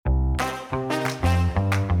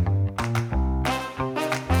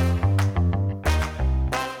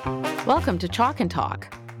Welcome to Chalk and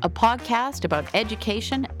Talk, a podcast about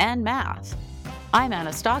education and math. I'm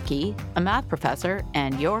Anna Stockey, a math professor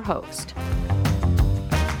and your host.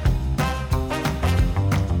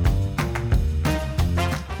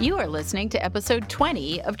 You are listening to episode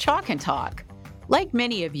 20 of Chalk and Talk. Like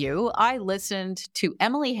many of you, I listened to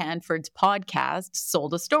Emily Hanford's podcast,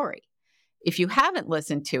 Sold a Story. If you haven't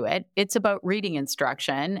listened to it, it's about reading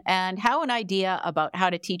instruction and how an idea about how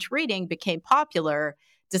to teach reading became popular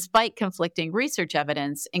despite conflicting research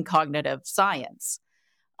evidence in cognitive science.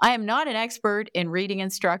 I am not an expert in reading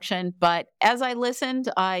instruction, but as I listened,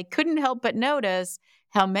 I couldn't help but notice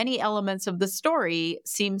how many elements of the story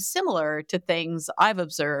seem similar to things I've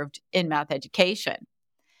observed in math education.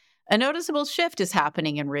 A noticeable shift is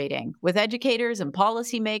happening in reading, with educators and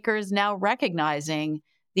policymakers now recognizing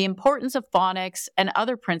the importance of phonics and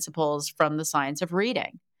other principles from the science of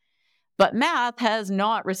reading. But math has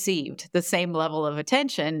not received the same level of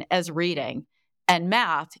attention as reading, and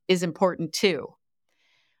math is important too.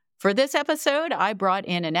 For this episode, I brought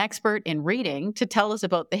in an expert in reading to tell us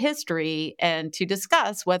about the history and to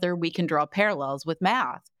discuss whether we can draw parallels with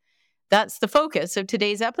math. That's the focus of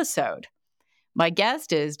today's episode. My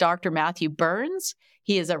guest is Dr. Matthew Burns.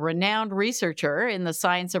 He is a renowned researcher in the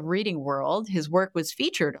science of reading world. His work was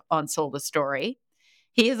featured on Sold a Story.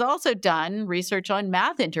 He has also done research on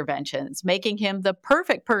math interventions, making him the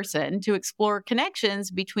perfect person to explore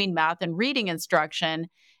connections between math and reading instruction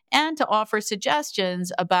and to offer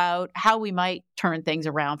suggestions about how we might turn things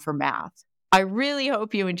around for math. I really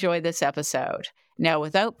hope you enjoy this episode. Now,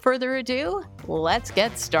 without further ado, let's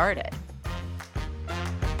get started.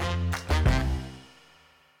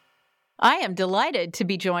 I am delighted to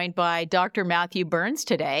be joined by Dr. Matthew Burns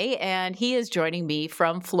today, and he is joining me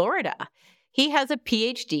from Florida. He has a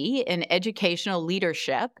PhD in educational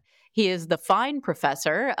leadership. He is the Fine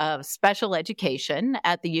Professor of Special Education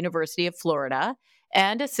at the University of Florida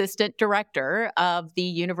and Assistant Director of the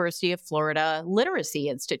University of Florida Literacy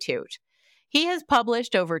Institute. He has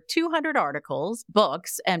published over 200 articles,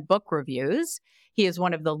 books, and book reviews. He is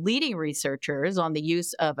one of the leading researchers on the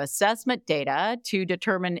use of assessment data to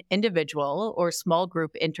determine individual or small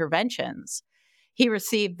group interventions. He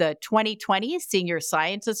received the 2020 Senior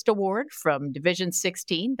Scientist Award from Division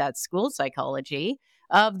 16, that's school psychology,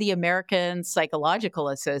 of the American Psychological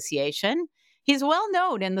Association. He's well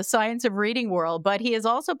known in the science of reading world, but he has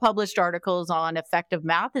also published articles on effective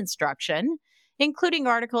math instruction, including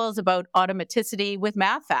articles about automaticity with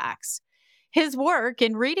math facts. His work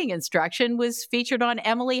in reading instruction was featured on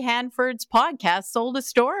Emily Hanford's podcast, Sold a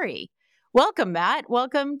Story. Welcome, Matt.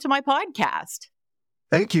 Welcome to my podcast.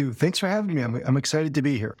 Thank you. Thanks for having me. I'm excited to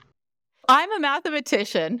be here. I'm a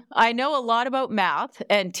mathematician. I know a lot about math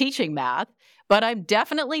and teaching math, but I'm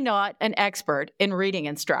definitely not an expert in reading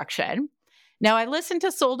instruction. Now, I listened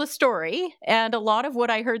to Sold a Story, and a lot of what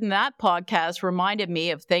I heard in that podcast reminded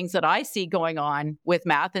me of things that I see going on with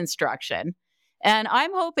math instruction. And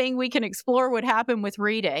I'm hoping we can explore what happened with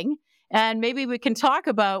reading, and maybe we can talk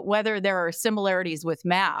about whether there are similarities with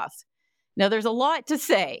math. Now, there's a lot to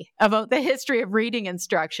say about the history of reading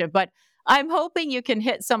instruction, but I'm hoping you can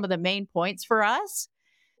hit some of the main points for us.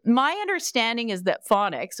 My understanding is that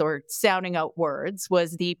phonics, or sounding out words,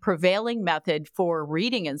 was the prevailing method for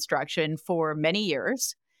reading instruction for many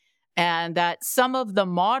years, and that some of the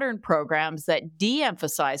modern programs that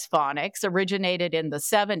de-emphasize phonics originated in the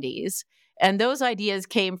 70s, and those ideas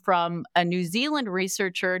came from a New Zealand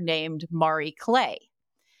researcher named Mari Clay.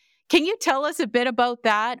 Can you tell us a bit about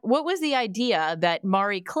that? What was the idea that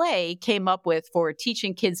Mari Clay came up with for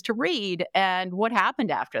teaching kids to read, and what happened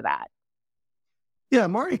after that? Yeah,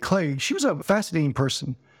 Mari Clay, she was a fascinating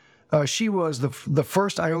person. She was the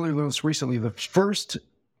first, I only learned this recently, the first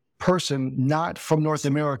person not from North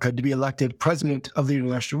America to be elected president of the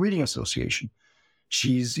International Reading Association.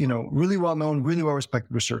 She's, really well-known, really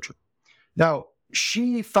well-respected researcher. Now,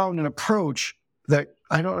 she found an approach that,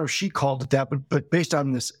 I don't know if she called it that, but based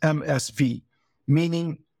on this MSV,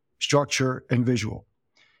 meaning, structure, and visual.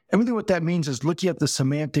 And really what that means is looking at the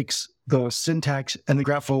semantics, the syntax, and the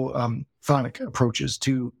graphophonic approaches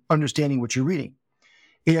to understanding what you're reading.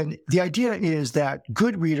 And the idea is that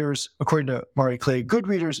good readers, according to Mari Clay, good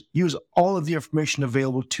readers use all of the information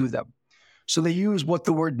available to them. So they use what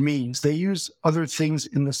the word means. They use other things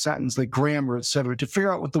in the sentence, like grammar, et cetera, to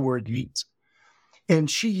figure out what the word means. And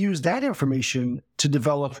she used that information to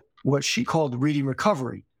develop what she called reading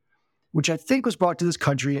recovery, which I think was brought to this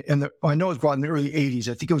country, and I know it was brought in the early 80s.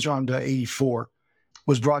 I think it was around 84,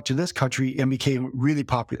 was brought to this country and became really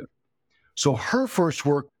popular. So her first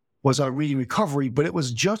work was on reading recovery, but it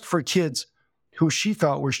was just for kids who she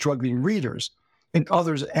thought were struggling readers. And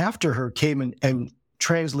others after her came and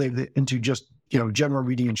translated it into just, general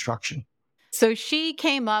reading instruction. So she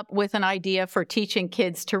came up with an idea for teaching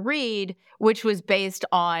kids to read, which was based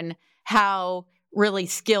on how really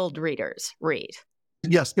skilled readers read.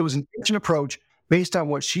 Yes, it was an ancient approach based on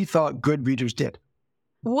what she thought good readers did.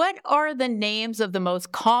 What are the names of the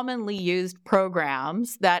most commonly used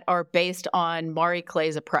programs that are based on Marie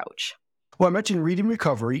Clay's approach? Well, I mentioned Reading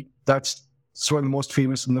Recovery. That's sort of the most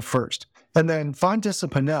famous and the first. And then Fontes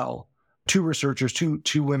and Pinnell, two researchers,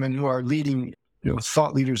 two women who are leading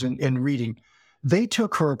thought leaders in reading, they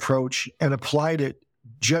took her approach and applied it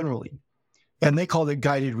generally. And they called it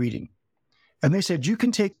guided reading. And they said, you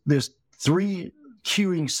can take this 3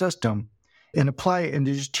 cueing system and apply it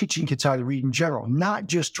into just teaching kids how to read in general, not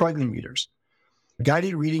just struggling readers.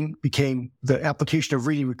 Guided reading became the application of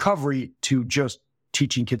Reading Recovery to just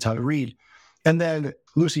teaching kids how to read. And then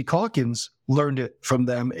Lucy Calkins learned it from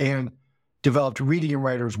them and developed Reading and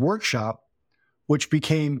Writers Workshop, which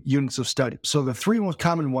became units of study. So the 3 most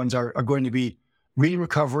common ones are going to be Reading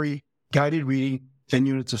Recovery, Guided Reading, and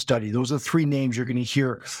Units of Study. Those are the 3 names you're going to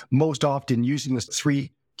hear most often using this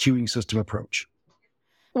 3 cueing system approach.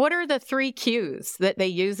 What are the 3 cues that they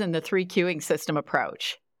use in the 3 cueing system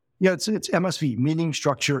approach? Yeah, it's MSV, meaning,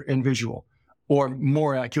 structure, and visual, or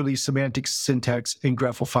more accurately, semantics, syntax, and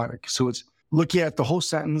graphophonic. So it's looking at the whole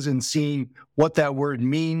sentence and seeing what that word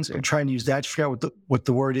means and trying to use that to figure out what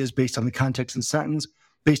the word is based on the context of the sentence,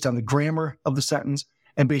 based on the grammar of the sentence,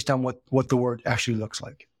 and based on what the word actually looks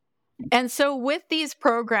like. And so with these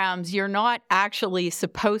programs, you're not actually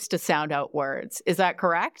supposed to sound out words. Is that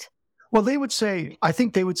correct? Well, I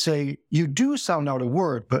think they would say you do sound out a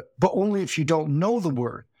word, but only if you don't know the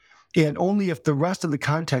word and only if the rest of the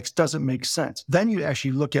context doesn't make sense. Then you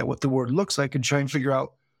actually look at what the word looks like and try and figure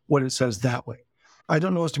out what it says that way. I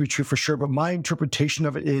don't know this to be true for sure, but my interpretation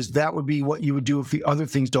of it is that would be what you would do if the other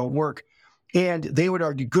things don't work. And they would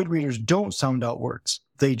argue good readers don't sound out words.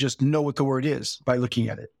 They just know what the word is by looking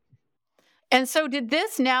at it. And so did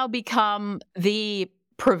this now become the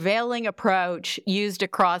prevailing approach used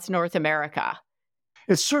across North America?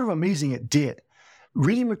 It's sort of amazing it did.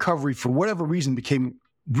 Reading Recovery, for whatever reason, became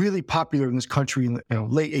really popular in this country in the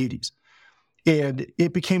late 80s. And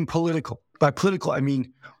it became political. By political, I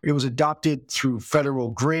mean it was adopted through federal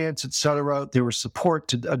grants, et cetera. There was support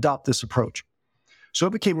to adopt this approach. So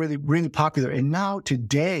it became really, really popular. And now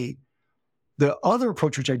today, the other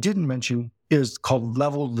approach, which I didn't mention, is called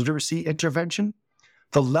level literacy intervention.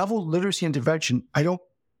 The level literacy intervention, I don't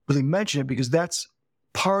really mention it because that's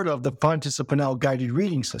part of the Fontes and Pinnell guided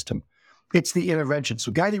reading system. It's the intervention.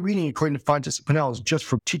 So guided reading, according to Fontes and Pinnell, is just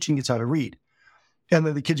for teaching kids how to read. And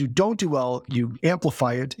then the kids who don't do well, you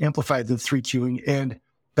amplify the 3 cueing, and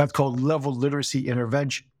that's called level literacy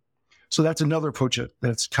intervention. So that's another approach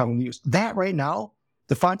that's commonly used. That right now,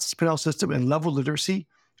 the Fontes and Pinnell system and level literacy,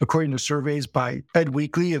 according to surveys by Ed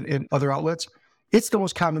Weekly and other outlets, it's the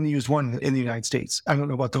most commonly used one in the United States. I don't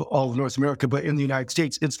know about all of North America, but in the United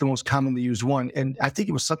States, it's the most commonly used one. And I think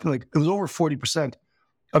it was something like, it was over 40%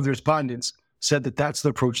 of the respondents said that that's the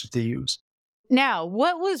approach that they use. Now,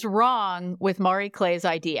 what was wrong with Marie Clay's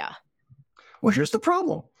idea? Well, here's the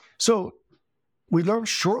problem. So we learned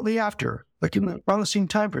shortly after, like around the same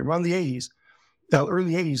time frame, around the 80s,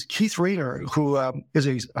 early 80s, Keith Rayner, who is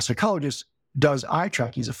a psychologist, does eye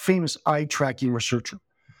tracking. He's a famous eye tracking researcher.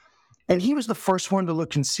 And he was the first one to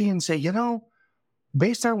look and see and say,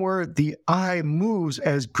 based on where the eye moves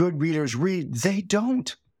as good readers read, they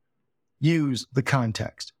don't use the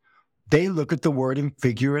context. They look at the word and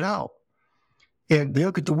figure it out. And they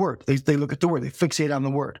look at the word. They look at the word. They fixate on the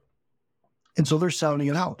word. And so they're sounding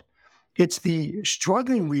it out. It's the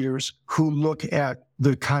struggling readers who look at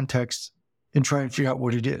the context and try and figure out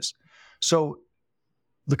what it is. So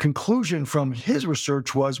the conclusion from his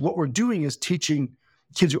research was what we're doing is teaching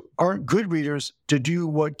kids who aren't good readers to do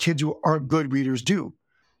what kids who aren't good readers do,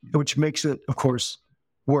 which makes it, of course,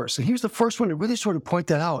 worse. And he was the first one to really sort of point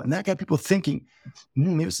that out. And that got people thinking,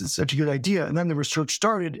 maybe this is such a good idea. And then the research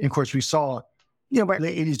started. And of course, we saw, by the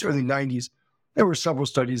late 80s to early 90s, there were several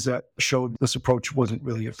studies that showed this approach wasn't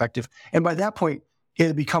really effective. And by that point, it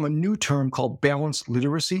had become a new term called balanced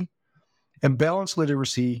literacy. And balanced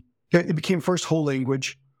literacy, it became first whole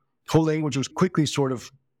language. Whole language was quickly sort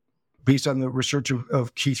of, based on the research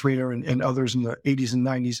of Keith Rayner and others in the 80s and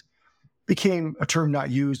 90s, became a term not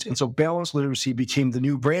used. And so balanced literacy became the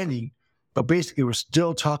new branding. But basically, we're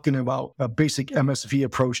still talking about a basic MSV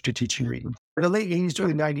approach to teaching reading. In the late 80s to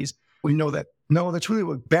early 90s, we know that, no, that's really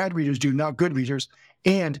what bad readers do, not good readers.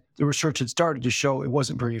 And the research had started to show it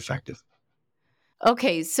wasn't very effective.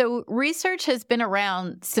 Okay, so research has been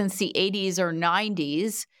around since the 80s or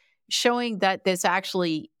 90s showing that this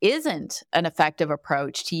actually isn't an effective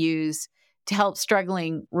approach to use to help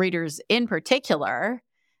struggling readers in particular.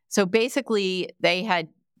 So basically, they had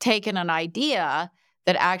taken an idea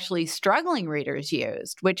that actually struggling readers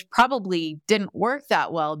used, which probably didn't work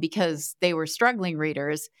that well because they were struggling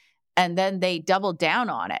readers, and then they doubled down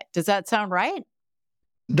on it. Does that sound right?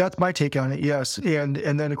 That's my take on it, yes. And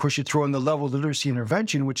then, of course, you throw in the level of literacy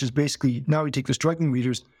intervention, which is basically now we take the struggling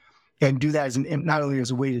readers and do that as not only as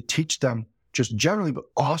a way to teach them just generally, but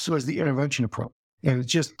also as the intervention approach. And it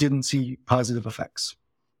just didn't see positive effects.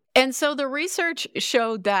 And so the research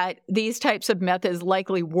showed that these types of methods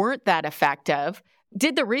likely weren't that effective.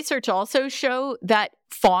 Did the research also show that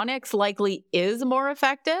phonics likely is more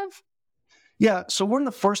effective? Yeah, so one of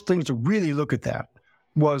the first things to really look at that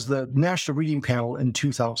was the National Reading Panel in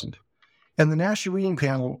 2000. And the National Reading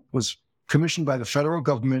Panel was commissioned by the federal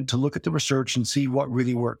government to look at the research and see what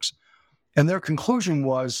really works. And their conclusion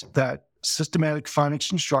was that systematic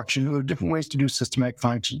phonics instruction, there are different ways to do systematic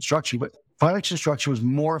phonics instruction, but phonics instruction was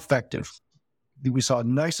more effective. We saw a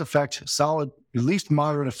nice effect, solid, at least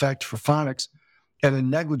moderate effect for phonics, and a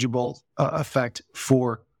negligible effect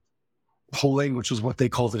for whole language was what they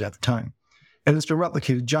called it at the time. And it's been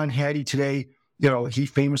replicated. John Hattie today, he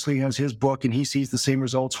famously has his book and he sees the same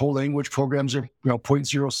results. Whole language programs are,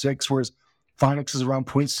 0.06, whereas phonics is around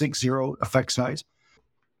 0.60 effect size.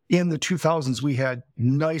 In the 2000s, we had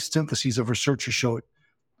nice syntheses of research that showed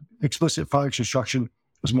explicit phonics instruction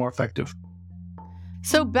was more effective.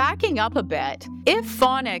 So backing up a bit, if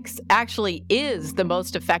phonics actually is the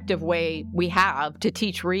most effective way we have to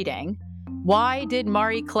teach reading, why did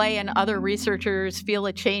Mari Clay and other researchers feel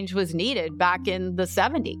a change was needed back in the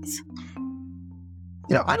 70s?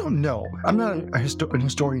 I don't know. I'm not an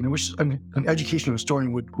historian. I wish an educational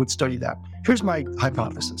historian would study that. Here's my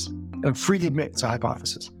hypothesis. I'm free to admit it's a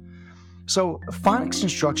hypothesis. So phonics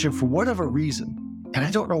instruction, for whatever reason, and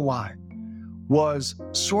I don't know why, was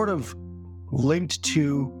sort of linked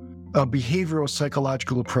to a behavioral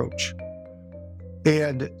psychological approach.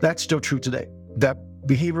 And that's still true today, that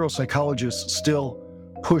behavioral psychologists still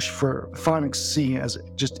push for phonics seen as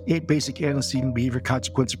just a basic antecedent behavior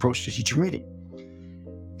consequence approach to teaching reading.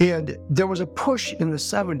 And there was a push in the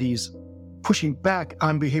 70s pushing back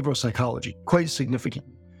on behavioral psychology, quite significant.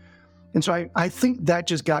 And so I think that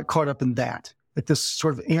just got caught up in that this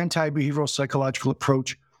sort of anti-behavioral psychological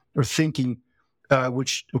approach or thinking,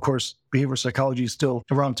 which, of course, behavioral psychology is still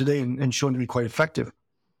around today and shown to be quite effective.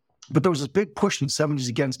 But there was this big push in the 70s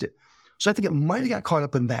against it. So I think it might have got caught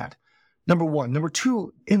up in that, number one. Number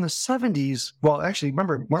two, in the 70s, well, actually,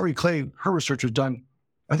 remember, Mari Clay, her research was done,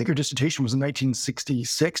 I think her dissertation was in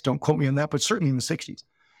 1966. Don't quote me on that, but certainly in the 60s.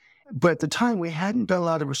 But at the time, we hadn't done a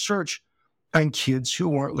lot of research on kids who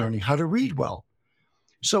weren't learning how to read well.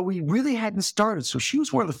 So we really hadn't started. So she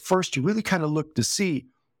was one of the first to really kind of look to see,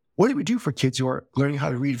 what do we do for kids who are learning how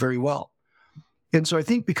to read very well? And so I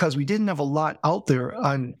think because we didn't have a lot out there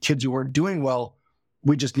on kids who weren't doing well,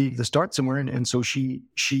 we just needed to start somewhere. And so she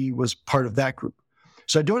was part of that group.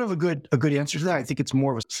 So I don't have a good answer to that. I think it's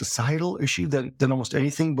more of a societal issue than almost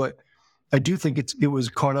anything. But I do think it was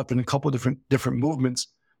caught up in a couple of different movements,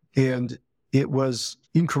 and it was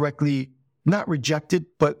incorrectly not rejected,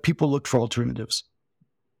 but people looked for alternatives.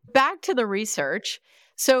 Back to the research.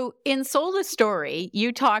 So in Sold a Story,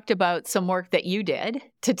 you talked about some work that you did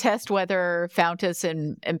to test whether Fountas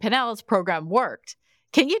and Pinnell's program worked.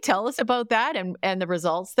 Can you tell us about that and the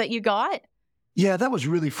results that you got? Yeah, that was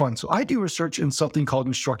really fun. So I do research in something called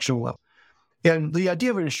instructional level. And the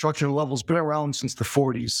idea of an instructional level has been around since the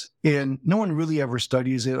 40s, and no one really ever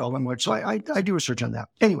studies it all that much. So I do research on that.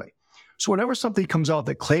 Anyway, so whenever something comes out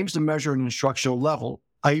that claims to measure an instructional level,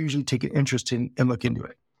 I usually take an interest in and look into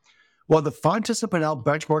it. Well, the Fountas and Pinnell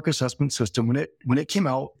benchmark assessment system, when it came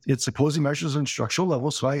out, it supposedly measures an instructional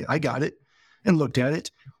level. So I got it and looked at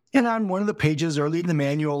it. And on one of the pages early in the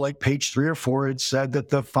manual, like page 3 or 4, it said that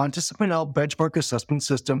the Fountas and Pinnell benchmark assessment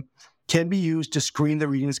system can be used to screen the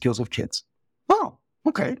reading skills of kids. Oh,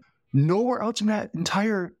 okay. Nowhere else in that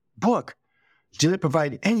entire book did it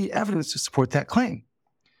provide any evidence to support that claim.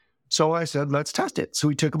 So I said, let's test it. So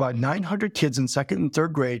we took about 900 kids in second and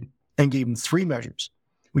third grade and gave them 3 measures.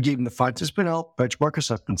 We gave them the Fountas Pinnell benchmark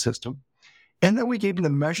assessment system, and then we gave them the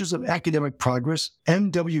measures of academic progress,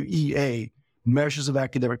 MWEA, measures of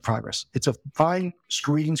academic progress. It's a fine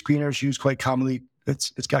reading screener. It's used quite commonly.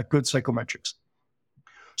 It's got good psychometrics.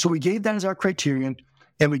 So we gave that as our criterion,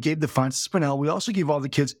 and we gave the Fountas Pinnell. We also gave all the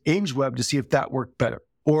kids Ames Web to see if that worked better,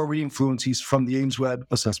 or reading fluencies from the Ames Web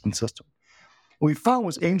assessment system. What we found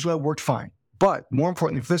was Ames Web worked fine, but more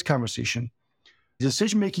importantly for this conversation, the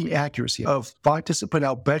decision-making accuracy of Fountas and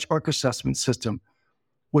Pinnell benchmark assessment system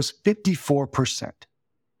was 54%,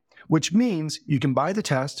 which means you can buy the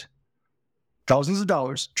test, thousands of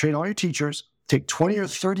dollars, train all your teachers, take 20 or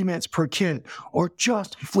 30 minutes per kid, or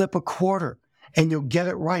just flip a quarter, and you'll get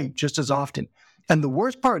it right just as often. And the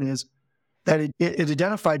worst part is that it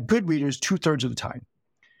identified good readers 2/3 of the time.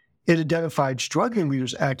 It identified struggling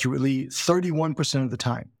readers accurately 31% of the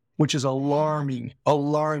time, which is alarming,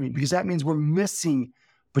 because that means we're missing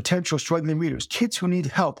potential struggling readers. Kids who need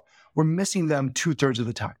help, we're missing them 2/3 of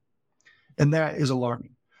the time. And that is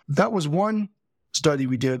alarming. That was one study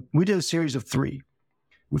we did. We did a series of 3.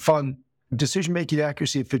 We found decision-making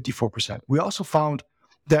accuracy at 54%. We also found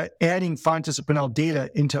that adding Fontes and Pinnell data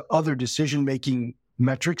into other decision-making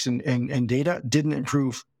metrics and data didn't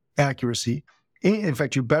improve accuracy. In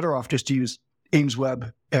fact, you're better off just to use Ames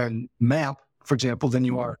Web and MAP, for example, than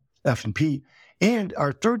you are F&P. And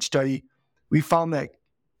our third study, we found that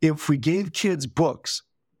if we gave kids books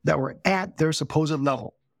that were at their supposed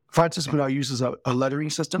level, Fontes and Pinnell uses a lettering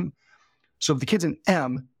system. So if the kid's an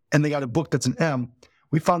M and they got a book that's an M,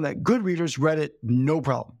 we found that good readers read it no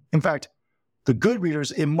problem. In fact, the good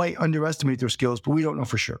readers, it might underestimate their skills, but we don't know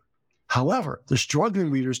for sure. However, the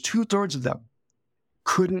struggling readers, 2/3 of them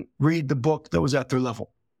couldn't read the book that was at their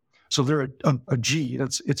level. So they're a G.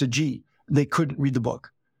 It's a G. They couldn't read the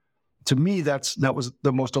book. To me, that was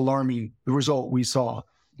the most alarming result we saw,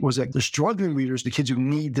 was that the struggling readers, the kids who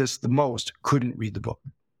need this the most, couldn't read the book.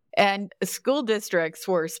 And school districts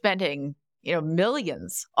were spending,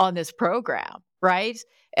 millions on this program, right?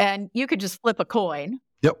 And you could just flip a coin.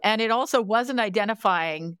 Yep. And it also wasn't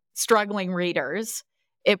identifying struggling readers.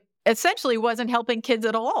 It essentially wasn't helping kids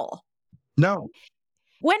at all. No.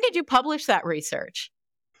 When did you publish that research?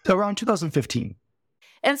 Around 2015.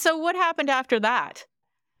 And so what happened after that?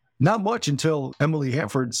 Not much until Emily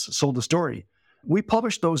Hanford's Sold the Story. We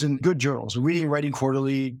published those in good journals, Reading and Writing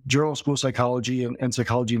Quarterly, Journal of School Psychology, and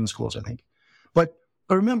Psychology in the Schools, I think. But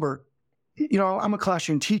remember, I'm a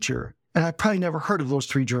classroom teacher, and I probably never heard of those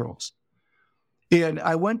 3 journals. And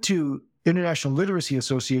I went to International Literacy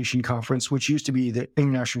Association conference, which used to be the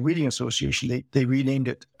International Reading Association. They renamed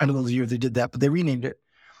it. I don't know the year they did that, but they renamed it.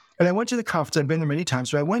 And I went to the conference. I've been there many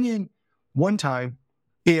times. So I went in one time,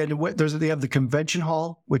 and they have the convention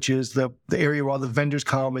hall, which is the area where all the vendors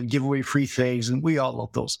come and give away free things. And we all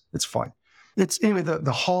love those. It's fun. It's anyway,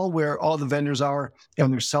 the hall where all the vendors are,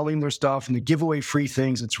 and they're selling their stuff and they give away free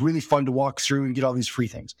things. It's really fun to walk through and get all these free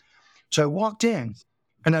things. So I walked in,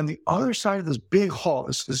 and on the other side of this big hall,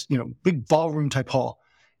 this big ballroom type hall,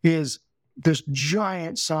 is this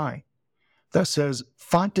giant sign that says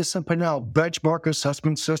Fontes and Pinnell Benchmark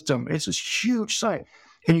Assessment System. It's this huge sign.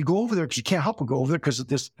 And you go over there because you can't help but go over there because of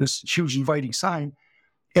this huge inviting sign.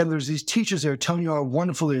 And there's these teachers there telling you how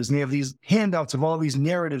wonderful it is. And they have these handouts of all these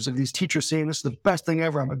narratives of these teachers saying, this is the best thing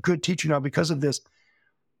ever. I'm a good teacher now because of this.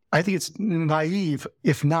 I think it's naive,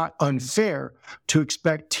 if not unfair, to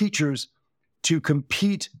expect teachers to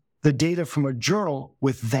compete the data from a journal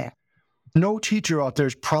with that. No teacher out there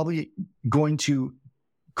is probably going to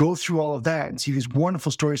go through all of that and see these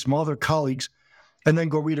wonderful stories from all their colleagues and then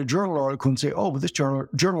go read a journal article and say, oh, but this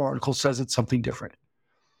journal article says it's something different.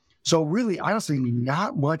 So really, honestly,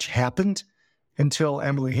 not much happened until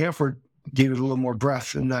Emily Hanford gave it a little more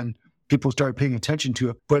breath, and then people started paying attention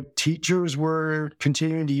to it. But teachers were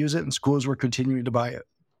continuing to use it and schools were continuing to buy it.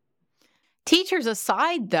 Teachers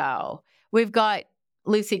aside, though, we've got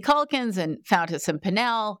Lucy Calkins and Fontes and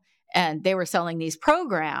Pinnell, and they were selling these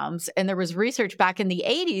programs. And there was research back in the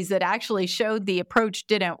 80s that actually showed the approach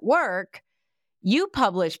didn't work. You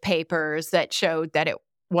published papers that showed that it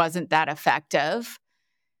wasn't that effective.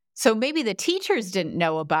 So maybe the teachers didn't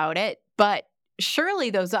know about it, but surely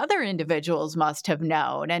those other individuals must have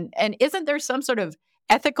known. And isn't there some sort of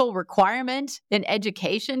ethical requirement in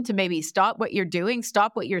education to maybe stop what you're doing,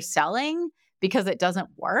 stop what you're selling because it doesn't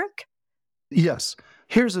work? Yes.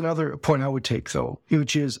 Here's another point I would take, though,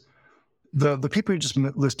 which is the people you just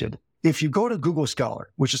listed. If you go to Google Scholar,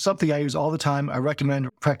 which is something I use all the time, I recommend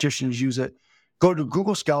practitioners use it. Go to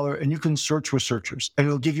Google Scholar and you can search researchers, and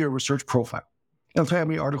it'll give you a research profile. It'll tell you how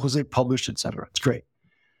many articles they published, et cetera. It's great.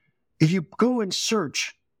 If you go and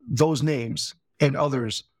search those names and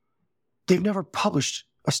others, they've never published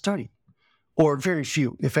a study, or very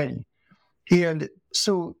few, if any. And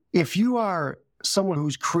so if you are someone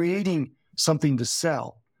who's creating something to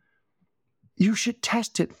sell, you should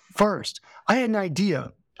test it first. I had an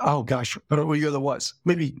idea. Oh gosh, I don't know what year that was.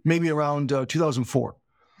 Maybe around 2004.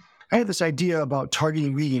 I had this idea about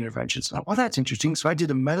targeting reading interventions. Well, that's interesting. So I did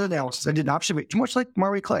a meta-analysis. I did an observation, much like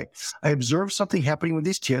Marie Clay. I observed something happening with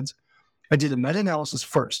these kids. I did a meta-analysis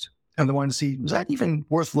first. And I wanted to see, was that even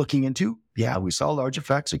worth looking into? Yeah, we saw large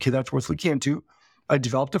effects. Okay, that's worth looking into. I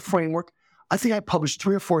developed a framework. I think I published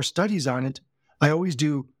 3 or 4 studies on it. I always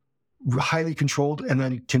do highly controlled, and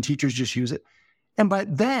then can teachers just use it? And by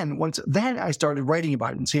then, then I started writing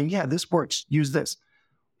about it and saying, yeah, this works, use this.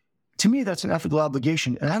 To me, that's an ethical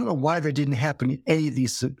obligation. And I don't know why that didn't happen in any of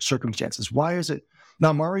these circumstances. Why is it?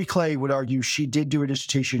 Now, Marie Clay would argue she did do a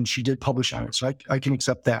dissertation, she did publish on it, so I can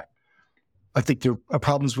accept that. I think there are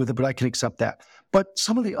problems with it, but I can accept that. But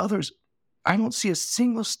some of the others, I don't see a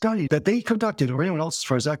single study that they conducted or anyone else as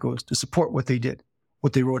far as that goes to support what they did,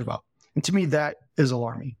 what they wrote about. And to me, that is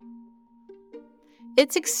alarming.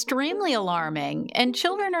 It's extremely alarming, and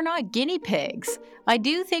children are not guinea pigs. I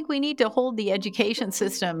do think we need to hold the education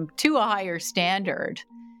system to a higher standard.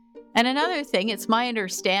 And another thing, it's my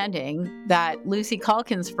understanding that Lucy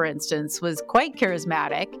Calkins, for instance, was quite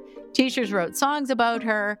charismatic. Teachers wrote songs about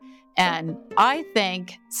her, and I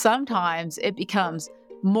think sometimes it becomes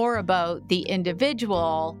more about the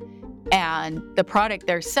individual and the product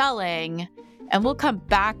they're selling. And we'll come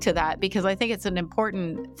back to that because I think it's an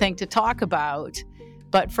important thing to talk about.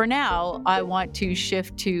 But for now, I want to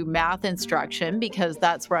shift to math instruction because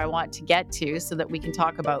that's where I want to get to so that we can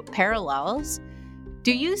talk about parallels.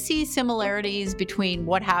 Do you see similarities between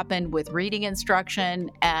what happened with reading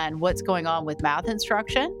instruction and what's going on with math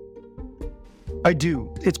instruction? I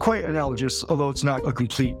do. It's quite analogous, although it's not a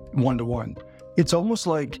complete one-to-one. It's almost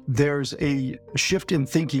like there's a shift in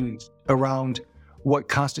thinking around what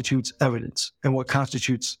constitutes evidence and what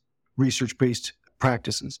constitutes research-based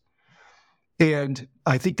practices. And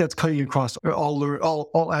I think that's cutting across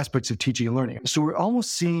all aspects of teaching and learning. So we're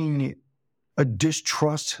almost seeing a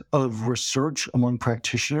distrust of research among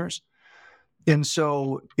practitioners. And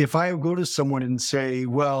so if I go to someone and say,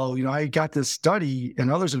 well, I got this study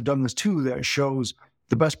and others have done this too, that shows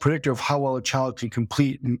the best predictor of how well a child can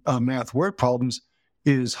complete math word problems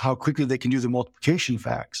is how quickly they can do the multiplication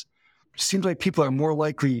facts. It seems like people are more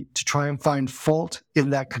likely to try and find fault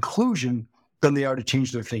in that conclusion than they are to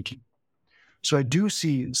change their thinking. So I do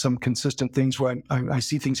see some consistent things where I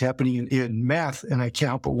see things happening in math, and I can't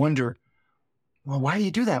help but wonder, well, why do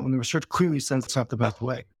you do that when the research clearly says it's not the best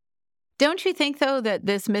way? Don't you think, though, that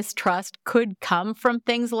this mistrust could come from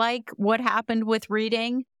things like what happened with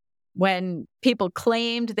reading when people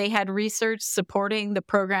claimed they had research supporting the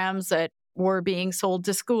programs that were being sold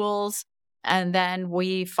to schools, and then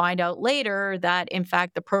we find out later that, in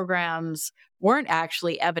fact, the programs weren't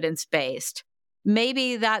actually evidence-based?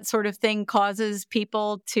 Maybe that sort of thing causes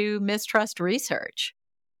people to mistrust research.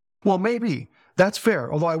 Well, maybe. That's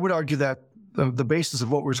fair. Although I would argue that the basis of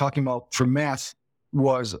what we're talking about for math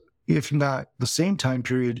was, if not the same time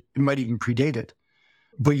period, it might even predate it.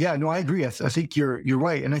 But yeah, no, I agree. I think you're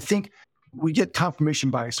right. And I think we get confirmation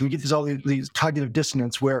bias. We get all these cognitive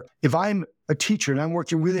dissonance where if I'm a teacher and I'm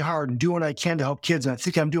working really hard and doing what I can to help kids, and I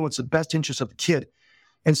think I'm doing what's the best interest of the kid,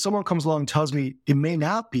 and someone comes along and tells me it may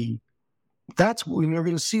not be, that's when you're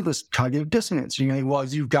going to see this cognitive dissonance. You're going, well,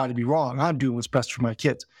 you've got to be wrong. I'm doing what's best for my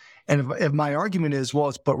kids. And if my argument is,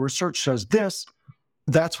 well, but research says this,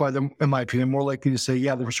 that's why they're, in my opinion, more likely to say,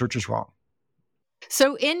 yeah, the research is wrong.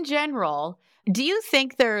 So in general, do you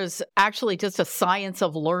think there's actually just a science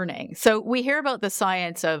of learning? So we hear about the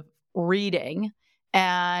science of reading,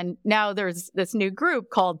 and now there's this new group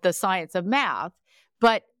called the science of math,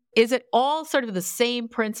 but is it all sort of the same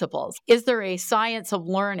principles? Is there a science of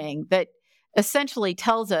learning that essentially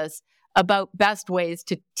tells us about best ways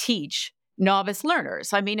to teach novice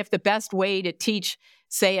learners? I mean, if the best way to teach,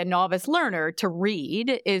 say, a novice learner to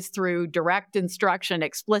read is through direct instruction,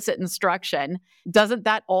 explicit instruction, doesn't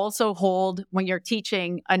that also hold when you're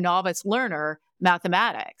teaching a novice learner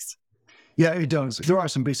mathematics? Yeah, it does. There are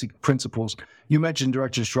some basic principles. You mentioned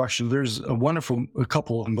direct instruction. There's a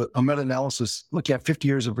couple of them, but a meta-analysis looking at 50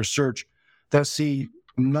 years of research that see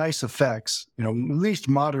nice effects, at least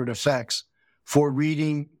moderate effects for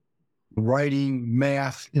reading, writing,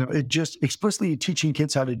 math. It just explicitly teaching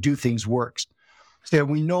kids how to do things works. And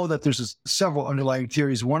we know that there's several underlying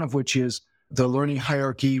theories, one of which is the learning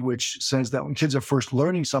hierarchy, which says that when kids are first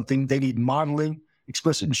learning something, they need modeling,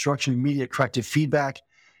 explicit instruction, immediate corrective feedback.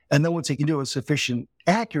 And then once they can do it with sufficient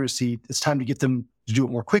accuracy, it's time to get them to do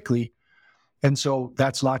it more quickly. And so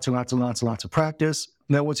that's lots and lots and lots and lots of practice.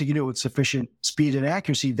 And then once they can do it with sufficient speed and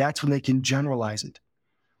accuracy, that's when they can generalize it.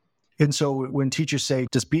 And so when teachers say,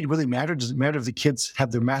 does speed really matter? Does it matter if the kids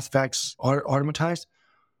have their math facts automatized?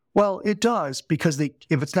 Well, it does, because if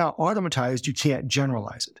it's not automatized, you can't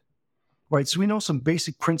generalize it, right? So we know some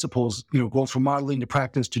basic principles, going from modeling to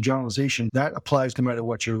practice to generalization. That applies no matter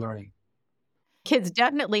what you're learning. Kids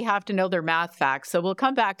definitely have to know their math facts, so we'll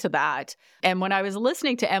come back to that. And when I was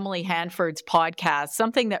listening to Emily Hanford's podcast,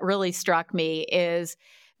 something that really struck me is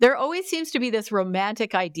There always seems to be this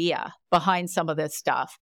romantic idea behind some of this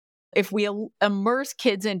stuff. If we immerse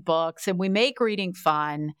kids in books and we make reading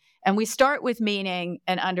fun and we start with meaning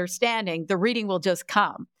and understanding, the reading will just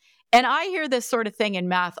come. And I hear this sort of thing in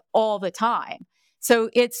math all the time. So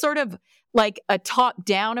it's sort of like a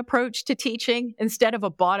top-down approach to teaching instead of a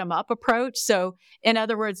bottom-up approach. So in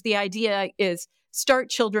other words, the idea is start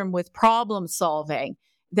children with problem solving.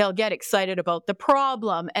 They'll get excited about the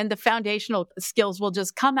problem and the foundational skills will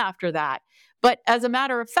just come after that. But as a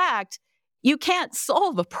matter of fact, you can't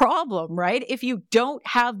solve a problem, right? If you don't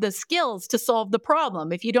have the skills to solve the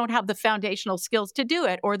problem, if you don't have the foundational skills to do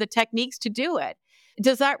it or the techniques to do it.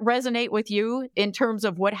 Does that resonate with you in terms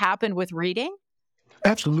of what happened with reading?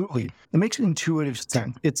 Absolutely. It makes an intuitive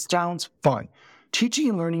sense. It sounds fun. Teaching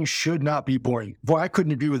and learning should not be boring. Boy, I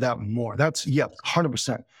couldn't agree with that more. That's,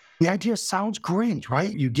 100%. The idea sounds great,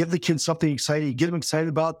 right? You give the kids something exciting, you get them excited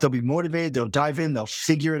about it, they'll be motivated, they'll dive in, they'll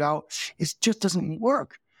figure it out. It just doesn't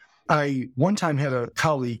work. I one time had a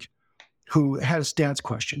colleague who had a stats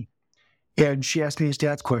question, and she asked me a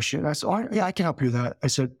stats question. I said, oh, yeah, I can help you with that. I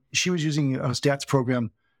said, she was using a stats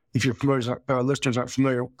program, if your listeners aren't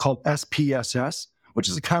familiar, called SPSS, which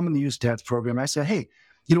is a commonly used stats program. I said, hey,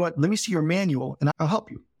 you know what? Let me see your manual, and I'll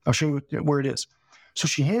help you. I'll show you where it is. So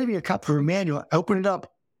she handed me a copy of her manual. I opened it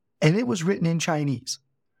up, and it was written in Chinese.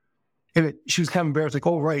 And she was kind of embarrassed, like,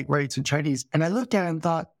 oh, right, it's in Chinese. And I looked at it and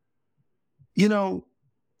thought,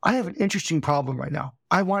 I have an interesting problem right now.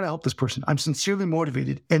 I want to help this person. I'm sincerely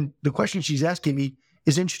motivated. And the question she's asking me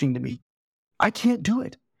is interesting to me. I can't do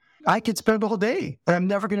it. I could spend the whole day and I'm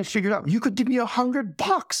never going to figure it out. You could give me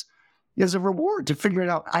 $100 as a reward to figure it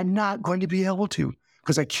out. I'm not going to be able to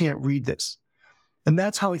because I can't read this. And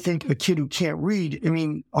that's how I think a kid who can't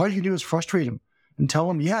read, all you do is frustrate them and tell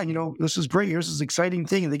them, this is great. Here's this exciting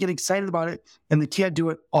thing. And they get excited about it and they can't do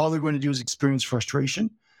it. All they're going to do is experience frustration.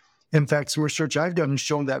 In fact, some research I've done has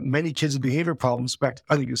shown that many kids with behavior problems, in fact,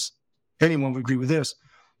 I think anyone would agree with this,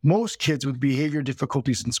 most kids with behavior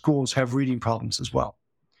difficulties in schools have reading problems as well.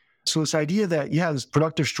 So this idea that, this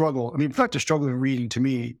productive struggle, productive struggle in reading to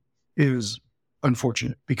me is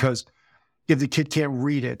unfortunate because if the kid can't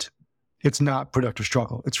read it, it's not productive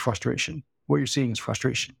struggle, it's frustration. What you're seeing is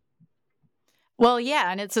frustration. Well, yeah,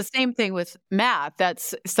 and it's the same thing with math.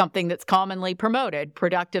 That's something that's commonly promoted,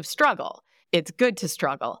 productive struggle. It's good to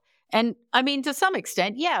struggle. And to some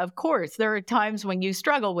extent, yeah, of course, there are times when you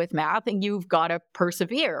struggle with math and you've got to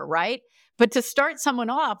persevere, right? But to start someone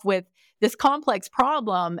off with this complex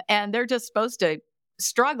problem and they're just supposed to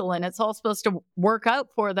struggle and it's all supposed to work out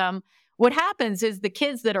for them, what happens is the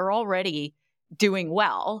kids that are already doing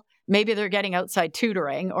well, maybe they're getting outside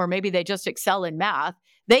tutoring or maybe they just excel in math,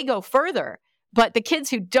 they go further. But the kids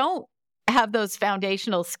who don't have those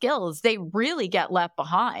foundational skills, they really get left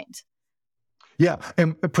behind. Yeah,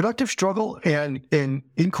 and productive struggle and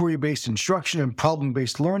inquiry-based instruction and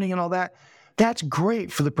problem-based learning and all that, that's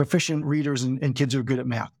great for the proficient readers and kids who are good at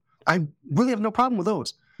math. I really have no problem with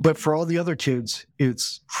those. But for all the other kids,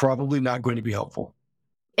 it's probably not going to be helpful.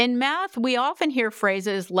 In math, we often hear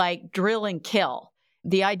phrases like drill and kill.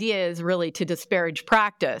 The idea is really to disparage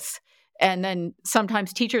practice. And then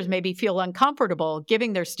sometimes teachers maybe feel uncomfortable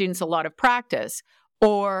giving their students a lot of practice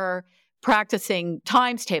or practicing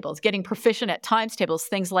times tables, getting proficient at times tables,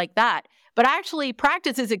 things like that. But actually,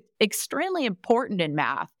 practice is extremely important in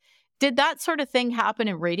math. Did that sort of thing happen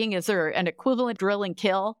in reading? Is there an equivalent drill and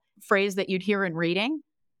kill phrase that you'd hear in reading?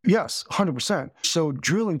 Yes, 100%. So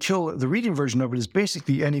drill and kill, the reading version of it is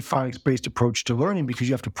basically any phonics-based approach to learning because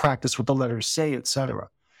you have to practice what the letters say, etc.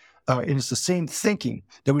 And it's the same thinking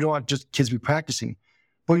that we don't want just kids to be practicing.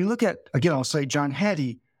 But when you look at, again, I'll say John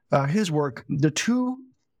Hattie, his work, the two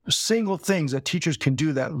single things that teachers can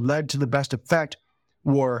do that led to the best effect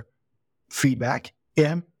were feedback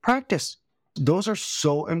and practice. Those are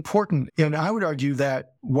so important. And I would argue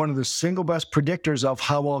that one of the single best predictors of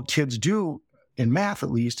how well kids do in math, at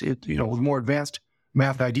least, with more advanced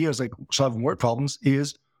math ideas like solving word problems,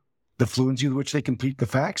 is the fluency with which they complete the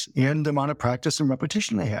facts and the amount of practice and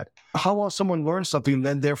repetition they had. How well someone learns something and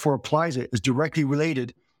then therefore applies it is directly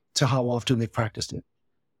related to how often they've practiced it.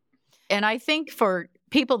 And I think for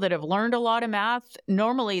people that have learned a lot of math,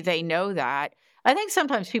 normally they know that. I think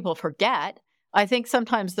sometimes people forget. I think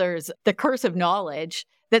sometimes there's the curse of knowledge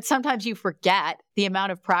that sometimes you forget the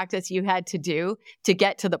amount of practice you had to do to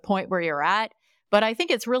get to the point where you're at. But I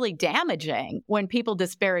think it's really damaging when people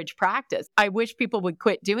disparage practice. I wish people would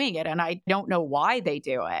quit doing it, and I don't know why they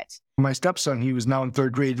do it. My stepson, he was now in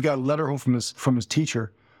third grade. He got a letter home from his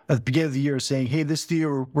teacher at the beginning of the year saying, hey, this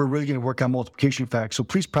year we're really going to work on multiplication facts, so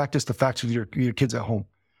please practice the facts with your kids at home.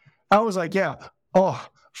 I was like, yeah. Oh,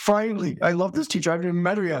 finally, I love this teacher. I haven't even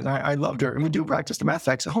met her yet. And I loved her. And we do practice the math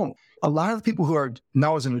facts at home. A lot of the people who are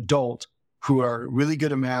now as an adult, who are really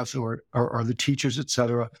good at math or the teachers, et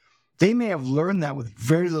cetera, they may have learned that with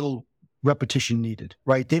very little repetition needed,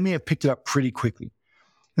 right? They may have picked it up pretty quickly.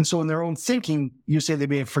 And so in their own thinking, you say they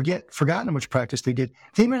may have forgotten how much practice they did.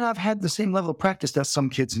 They may not have had the same level of practice that some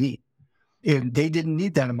kids need. And they didn't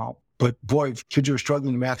need that amount. But boy, if kids who are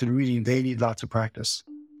struggling in math and reading, they need lots of practice.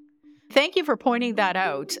 Thank you for pointing that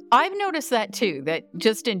out. I've noticed that too, that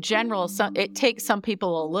just in general, it takes some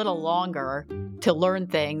people a little longer to learn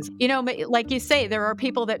things. You know, like you say, there are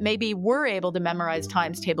people that maybe were able to memorize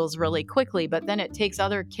times tables really quickly, but then it takes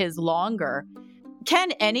other kids longer.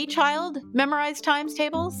 Can any child memorize times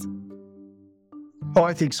tables? Oh,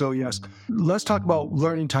 I think so, yes. Let's talk about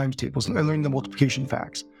learning times tables and learning the multiplication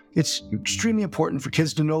facts. It's extremely important for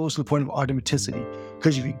kids to know those to the point of automaticity,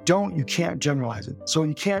 because if you don't, you can't generalize it. So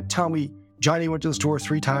you can't tell me Johnny went to the store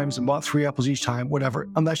 3 times and bought 3 apples each time, whatever,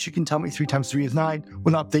 unless you can tell me 3 times 3 is 9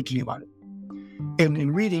 without thinking about it. And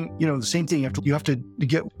in reading, the same thing, you have to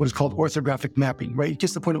get what is called orthographic mapping, right? It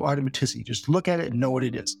gets to the point of automaticity. Just look at it and know what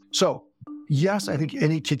it is. So yes, I think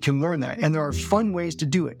any kid can learn that. And there are fun ways to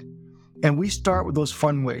do it. And we start with those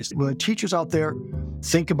fun ways. When the teachers out there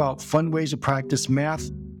think about fun ways to practice math,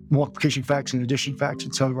 multiplication facts and addition facts,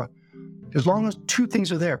 etc., as long as 2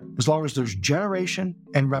 things are there, as long as there's generation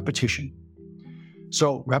and repetition.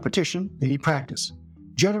 So repetition, they need practice.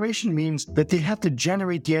 Generation means that they have to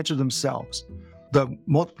generate the answer themselves. The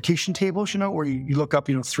multiplication tables, where you look up,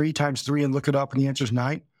 3 times 3 and look it up and the answer is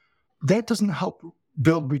 9, that doesn't help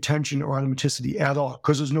build retention or automaticity at all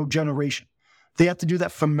because there's no generation. They have to do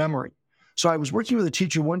that from memory. So I was working with a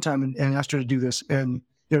teacher one time and asked her to do this and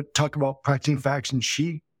talk about practicing facts, and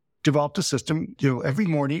she developed a system. Every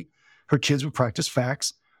morning her kids would practice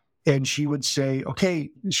facts, and she would say,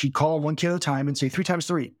 okay, she'd call one kid at a time and say 3 times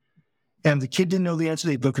 3. And the kid didn't know the answer.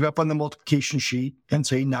 They'd look it up on the multiplication sheet and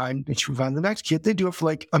say 9, and she would find the next kid. They'd do it for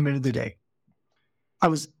like a minute a day. I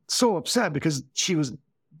was so upset because she was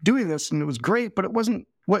doing this and it was great, but it wasn't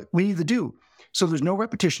what we need to do. So there's no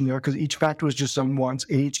repetition there because each fact was just done once,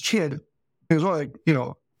 and each kid, there was only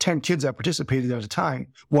 10 kids that participated at a time,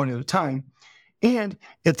 one at a time. And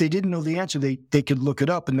if they didn't know the answer, they could look it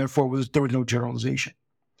up, and therefore there was no generalization.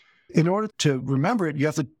 In order to remember it, you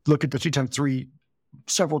have to look at the 3 times 3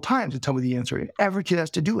 several times to tell me the answer. Every kid has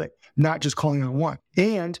to do it, not just calling on one.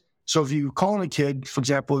 And so if you call on a kid, for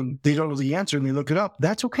example, and they don't know the answer and they look it up,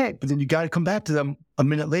 that's okay. But then you got to come back to them a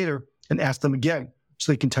minute later and ask them again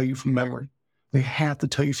so they can tell you from memory. They have to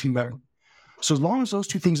tell you from memory. So as long as those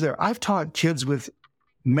 2 things are there, I've taught kids with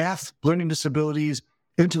math, learning disabilities,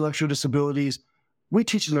 intellectual disabilities. We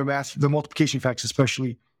teach them their math, the multiplication facts,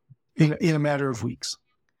 especially in a matter of weeks.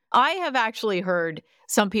 I have actually heard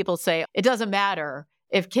some people say it doesn't matter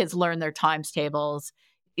if kids learn their times tables.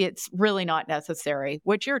 It's really not necessary.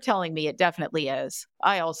 What you're telling me, it definitely is.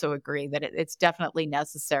 I also agree that it's definitely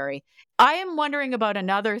necessary. I am wondering about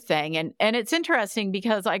another thing, and it's interesting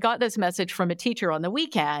because I got this message from a teacher on the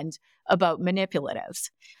weekend about manipulatives.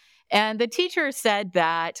 And the teacher said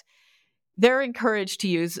that they're encouraged to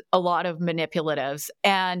use a lot of manipulatives.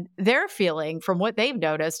 And their feeling, from what they've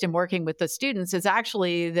noticed in working with the students, is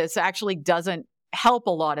this actually doesn't help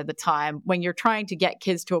a lot of the time when you're trying to get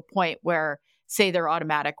kids to a point where, say, they're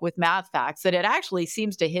automatic with math facts, that it actually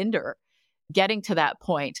seems to hinder getting to that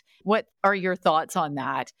point. What are your thoughts on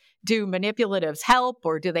that? Do manipulatives help,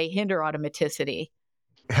 or do they hinder automaticity?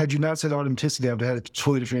 Had you not said automaticity, I would have had a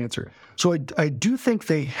totally different answer. So I do think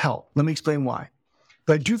they help. Let me explain why.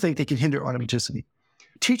 But I do think they can hinder automaticity.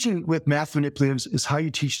 Teaching with math manipulatives is how you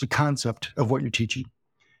teach the concept of what you're teaching.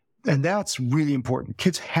 And that's really important.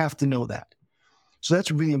 Kids have to know that. So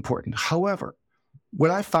that's really important. However, what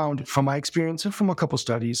I found from my experience and from a couple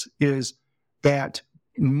studies is that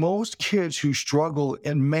most kids who struggle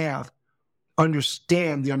in math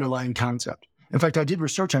understand the underlying concept. In fact, I did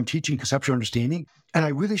research on teaching conceptual understanding, and I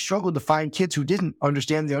really struggled to find kids who didn't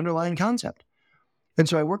understand the underlying concept. And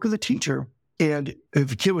so I worked with a teacher, and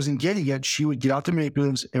if a kid wasn't getting it, she would get out the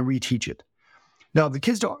manipulatives and reteach it. Now, if the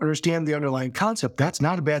kids don't understand the underlying concept, that's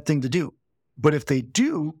not a bad thing to do. But if they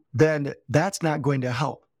do, then that's not going to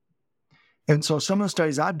help. And so some of the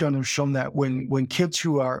studies I've done have shown that when kids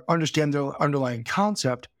who understand their underlying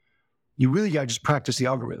concept, you really got to just practice the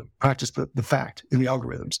algorithm, practice the fact in the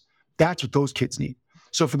algorithms. That's what those kids need.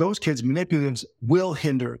 So for those kids, manipulatives will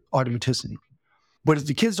hinder automaticity. But if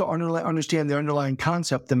the kids don't understand the underlying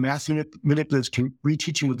concept, the math manipulatives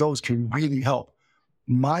reteaching with those can really help.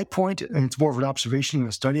 My point, and it's more of an observation than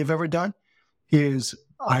a study I've ever done, is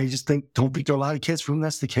I just don't think there are a lot of kids for whom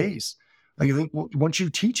that's the case. Like, I think once you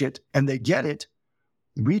teach it and they get it,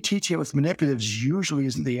 Reteaching it with manipulatives usually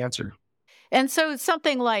isn't the answer. And so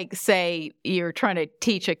something like, say, you're trying to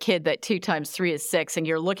teach a kid that 2 times 3 is 6, and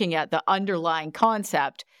you're looking at the underlying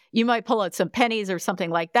concept, you might pull out some pennies or something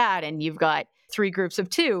like that, and you've got 3 groups of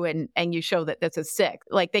 2, and you show that this is 6.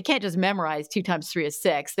 Like, they can't just memorize 2 times 3 is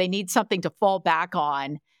 6. They need something to fall back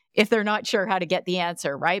on if they're not sure how to get the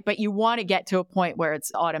answer, right? But you want to get to a point where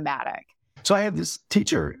it's automatic. So I had this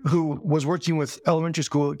teacher who was working with elementary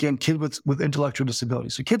school, again, kids with intellectual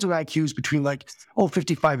disabilities. So kids with IQs between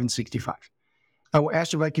 55 and 65. I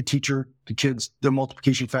asked if I could teach the kids the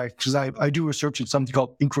multiplication facts, because I do research in something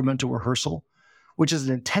called incremental rehearsal, which is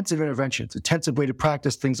an intensive intervention. It's an intensive way to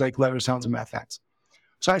practice things like letter sounds and math facts.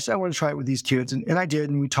 So I said I want to try it with these kids, and I did,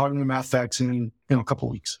 and we taught them the math facts in a couple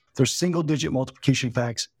of weeks. There's single-digit multiplication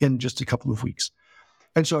facts in just a couple of weeks.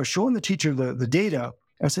 And so I was showing the teacher the data.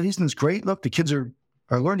 I said, isn't this great? Look, the kids are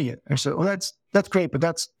learning it. I said, well, that's great, but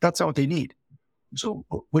that's not what they need. So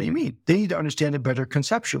what do you mean? They need to understand it better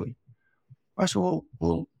conceptually. I said,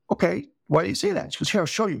 well, okay, why do you say that? She goes, here, I'll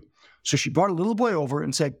show you. So she brought a little boy over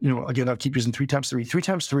and said, again, I'll keep using 3 times 3, 3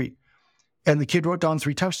 times 3. And the kid wrote down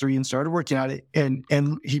 3 times 3 and started working at it. And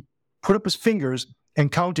he put up his fingers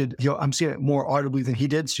and counted. I'm saying it more audibly than he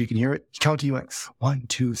did, so you can hear it. He counted, he went 1,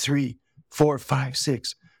 2, 3, 4, 5,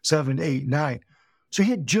 6, 7, 8, 9. So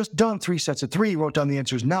he had just done 3 sets of 3, wrote down the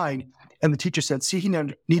answers 9, and the teacher said, see, he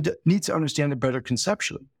needs to understand it better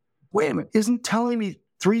conceptually. Wait a minute, isn't telling me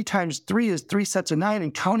 3 times 3 is 3 sets of 9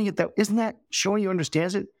 and counting it isn't that showing you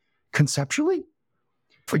understands it conceptually?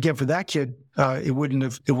 Again, for that kid, it wouldn't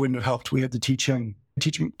have helped. We had to teach him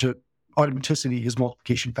to automaticity his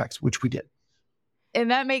multiplication facts, which we did.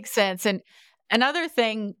 And that makes sense. And another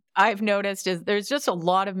thing I've noticed is there's just a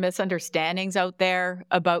lot of misunderstandings out there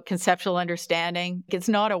about conceptual understanding. It's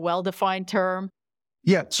not a well-defined term.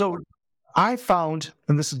 Yeah. So I found,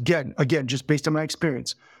 and this is again, just based on my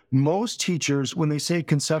experience, most teachers, when they say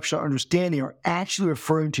conceptual understanding, are actually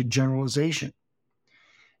referring to generalization.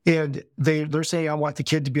 And they're saying, I want the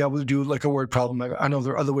kid to be able to do like a word problem. I know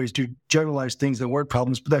there are other ways to generalize things than word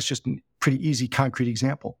problems, but that's just a pretty easy, concrete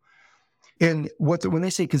example. And when they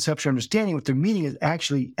say conceptual understanding, what they're meaning is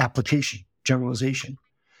actually application, generalization.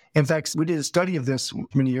 In fact, we did a study of this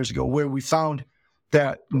many years ago where we found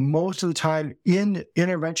that most of the time in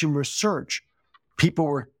intervention research, people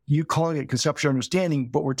were calling it conceptual understanding,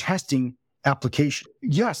 but we're testing application.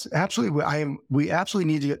 Yes, absolutely. We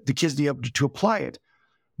absolutely need the kids to be able to apply it,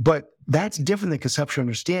 but that's different than conceptual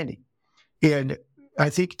understanding. And I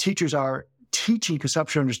think teachers are teaching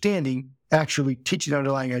conceptual understanding, actually teaching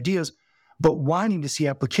underlying ideas, but wanting to see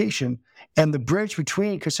application. And the bridge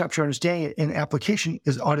between conceptual understanding and application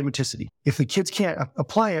is automaticity. If the kids can't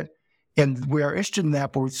apply it, and we are interested in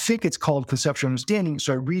that, but we think it's called conceptual understanding,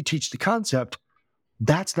 so I reteach the concept,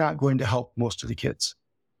 that's not going to help most of the kids.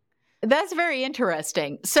 That's very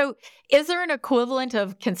interesting. So is there an equivalent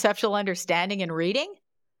of conceptual understanding in reading?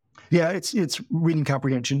 Yeah, it's reading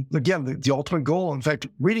comprehension. Again, the ultimate goal. In fact,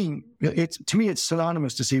 reading, to me, it's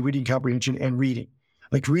synonymous to say reading comprehension and reading.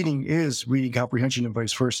 Like reading is reading comprehension and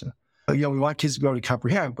vice versa. We want kids to be able to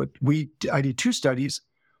comprehend, but I did 2 studies,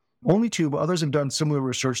 only 2, but others have done similar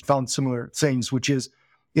research, found similar things, which is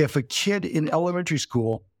if a kid in elementary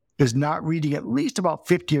school is not reading at least about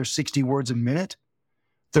 50 or 60 words a minute,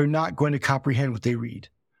 they're not going to comprehend what they read.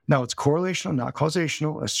 Now, it's correlational, not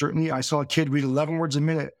causational. Certainly, I saw a kid read 11 words a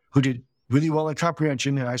minute who did really well in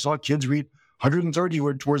comprehension, and I saw kids read 130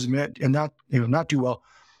 words a minute and not do well.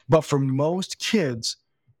 But for most kids,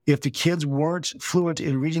 if the kids weren't fluent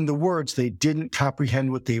in reading the words, they didn't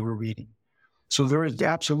comprehend what they were reading. So there is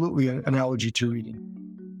absolutely an analogy to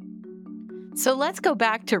reading. So let's go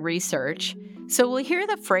back to research. So we'll hear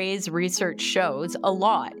the phrase research shows a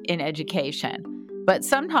lot in education. But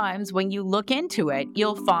sometimes when you look into it,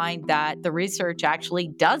 you'll find that the research actually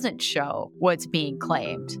doesn't show what's being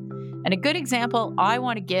claimed. And a good example I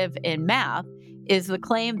want to give in math is the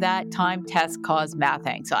claim that time tests cause math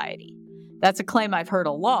anxiety. That's a claim I've heard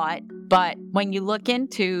a lot, but when you look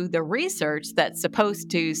into the research that's supposed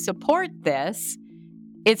to support this,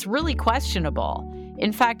 it's really questionable.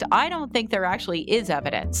 In fact, I don't think there actually is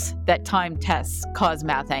evidence that time tests cause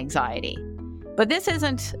math anxiety. But this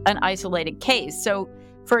isn't an isolated case. So,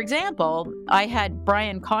 for example, I had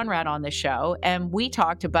Brian Conrad on the show, and we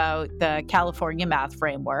talked about the California Math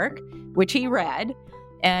Framework, which he read,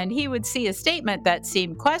 and he would see a statement that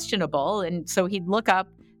seemed questionable, and so he'd look up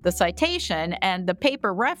the citation, and the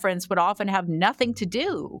paper reference would often have nothing to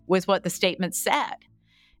do with what the statement said.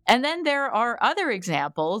 And then there are other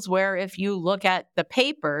examples where if you look at the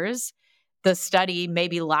papers, the study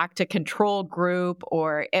maybe lacked a control group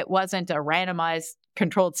or it wasn't a randomized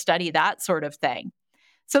controlled study, that sort of thing.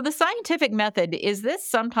 So the scientific method, is this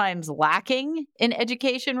sometimes lacking in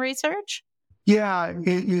education research? Yeah,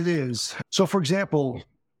 it is. So, for example,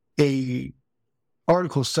 a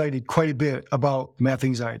article cited quite a bit about math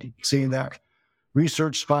anxiety, saying that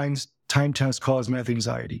research finds time tests cause math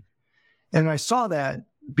anxiety. And I saw that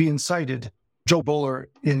being cited, Joe Bowler,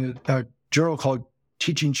 in a journal called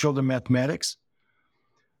Teaching Children Mathematics.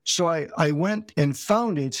 So I went and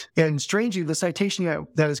found it, and strangely, the citation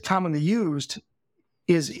that is commonly used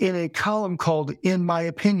is in a column called "In My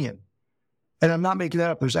Opinion." And I'm not making that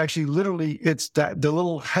up. There's actually literally, it's that the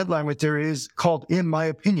little headline right there is called "In My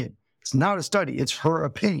Opinion." It's not a study, it's her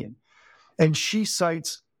opinion. And she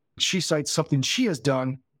cites something she has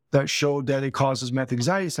done that showed that it causes math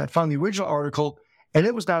anxiety. So I found the original article, and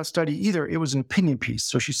it was not a study either. It was an opinion piece.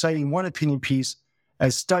 So she's citing one opinion piece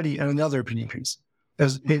as study and another opinion piece.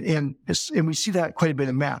 And we see that quite a bit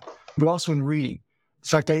in math, but also in reading. In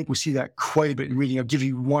fact, I think we see that quite a bit in reading. I'll give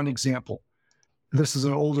you one example. This is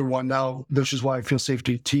an older one now. This is why I feel safe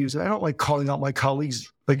to use it. I don't like calling out my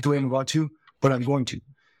colleagues like the way I'm about to, but I'm going to.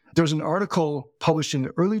 There's an article published in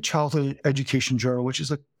the Early Childhood Education Journal, which is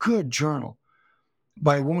a good journal,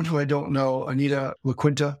 by a woman who I don't know, Anita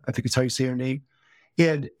LaQuinta, I think it's how you say her name.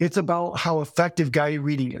 And it's about how effective guided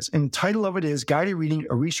reading is. And the title of it is Guided Reading,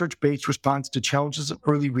 a Research-Based Response to Challenges of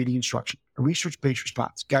Early Reading Instruction. A research-based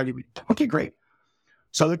response, guided reading. Okay, great.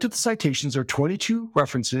 So I looked at the citations. There are 22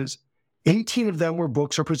 references. 18 of them were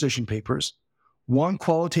books or position papers, 1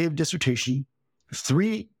 qualitative dissertation,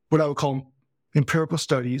 3 what I would call empirical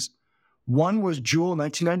studies. 1 was Jewell,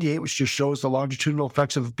 1998, which just shows the longitudinal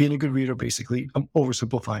effects of being a good reader, basically. I'm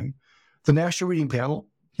oversimplifying. The National Reading Panel,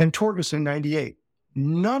 and Torgerson, 98.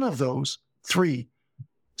 None of those 3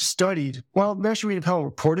 studied, well, the National Reading Panel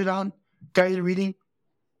reported on guided reading,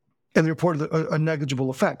 and they reported a negligible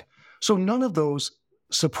effect. So none of those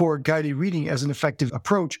support guided reading as an effective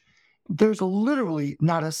approach. There's literally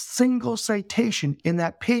not a single citation in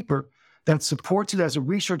that paper that supports it as a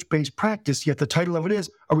research-based practice, yet the title of it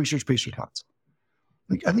is a research-based response.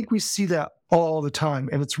 I think we see that all the time,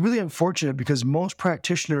 and it's really unfortunate because most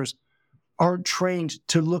practitioners aren't trained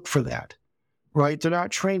to look for that, right? They're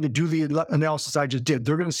not trained to do the analysis I just did.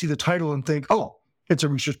 They're going to see the title and think, oh, it's a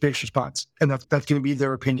research-based response, and that's going to be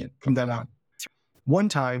their opinion from then on. One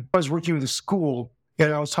time, I was working with a school,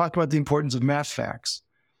 and I was talking about the importance of math facts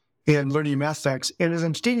and learning math facts, and as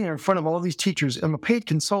I'm standing there in front of all these teachers, I'm a paid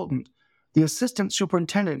consultant. The assistant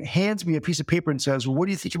superintendent hands me a piece of paper and says, well, what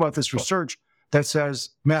do you think about this research that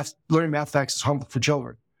says learning math facts is harmful for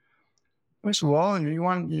children? I said, well,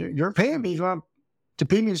 you're paying me to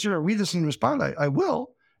pay me to read this and respond. I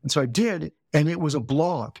will. And so I did, and it was a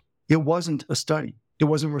blog. It wasn't a study. It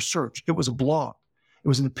wasn't research. It was a blog. It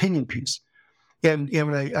was an opinion piece. And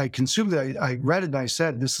when I consumed it, I read it, and I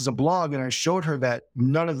said, this is a blog, and I showed her that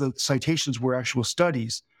none of the citations were actual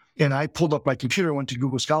studies. And I pulled up my computer, went to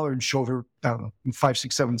Google Scholar, and showed her, I don't know, 5,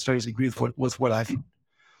 6, 7 studies that agreed with what I found.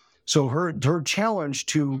 So her challenge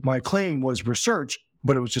to my claim was research,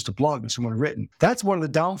 but it was just a blog that someone had written. That's one of the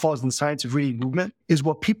downfalls in the science of reading movement, is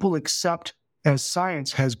what people accept as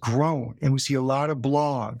science has grown. And we see a lot of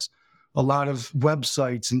blogs, a lot of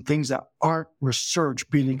websites, and things that aren't research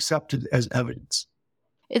being accepted as evidence.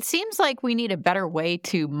 It seems like we need a better way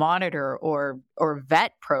to monitor or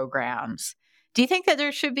vet programs. Do you think that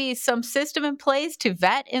there should be some system in place to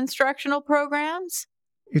vet instructional programs?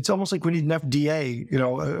 It's almost like we need an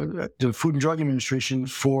FDA, the Food and Drug Administration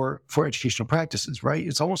for educational practices, right?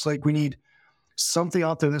 It's almost like we need something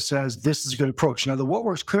out there that says this is a good approach. Now, the What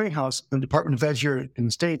Works Clearinghouse, the Department of Ed here in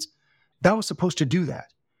the States, that was supposed to do that.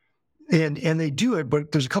 And they do it,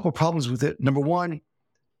 but there's a couple of problems with it. Number one,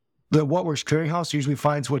 the What Works Clearinghouse usually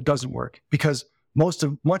finds what doesn't work, because much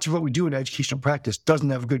of what we do in educational practice doesn't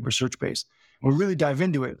have a good research base. When we really dive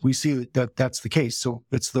into it, we see that that's the case. So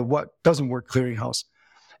it's the What Doesn't Work Clearinghouse.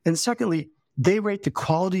 And secondly, they rate the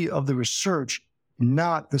quality of the research,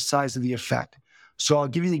 not the size of the effect. So I'll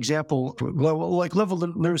give you an example, like level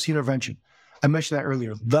literacy intervention. I mentioned that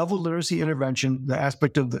earlier. Level literacy intervention,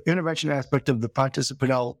 the intervention aspect of the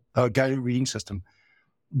participant guided reading system.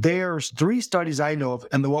 There's 3 studies I know of,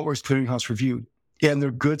 and the What Works Clearinghouse reviewed, and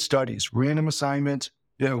they're good studies, random assignment,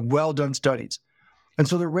 well done studies. And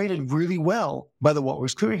so they're rated really well by the What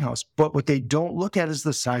Works Clearinghouse, but what they don't look at is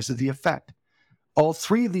the size of the effect. All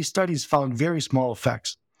 3 of these studies found very small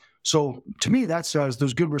effects. So to me, that says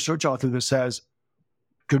there's good research out there that says,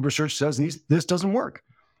 good research says this doesn't work.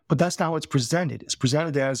 But that's not how it's presented. It's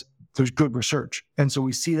presented as there's good research. And so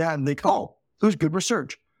we see that and think, oh, there's good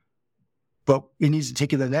research. But it needs to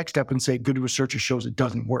take it the next step and say good research shows it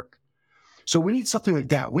doesn't work. So we need something like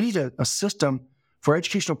that. We need a system for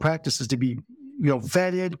educational practices to be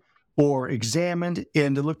vetted or examined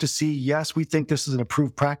and to look to see, yes, we think this is an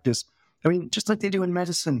approved practice. I mean, just like they do in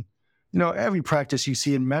medicine. Every practice you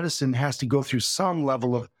see in medicine has to go through some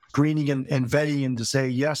level of screening and vetting and to say,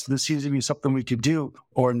 yes, this seems to be something we could do,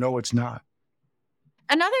 or no, it's not.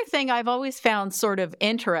 Another thing I've always found sort of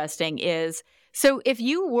interesting is, so if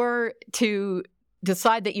you were to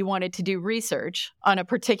decide that you wanted to do research on a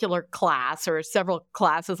particular class or several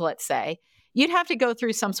classes, let's say, you'd have to go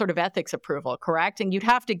through some sort of ethics approval, correct? And you'd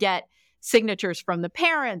have to get signatures from the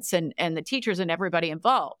parents and the teachers and everybody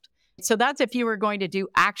involved. So that's if you were going to do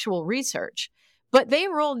actual research. But they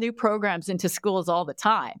roll new programs into schools all the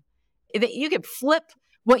time. You could flip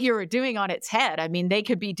what you were doing on its head. I mean, they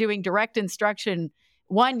could be doing direct instruction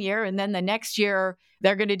one year, and then the next year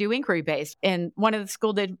they're going to do inquiry-based. In one of the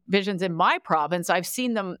school divisions in my province, I've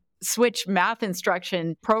seen them switch math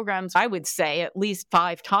instruction programs, I would say, at least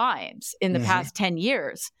 5 times in the past 10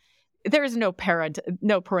 years. There's no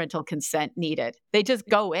parental consent needed. They just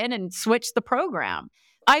go in and switch the program.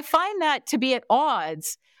 I find that to be at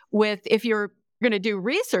odds with, if you're going to do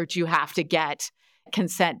research, you have to get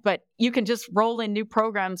consent, but you can just roll in new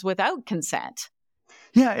programs without consent.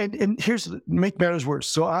 Yeah, and here's make matters worse.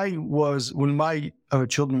 So when my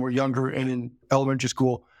children were younger and in elementary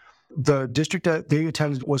school, the district that they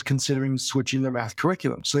attended was considering switching their math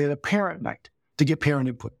curriculum. So they had a parent night to get parent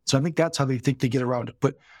input. So I think that's how they think they get around it.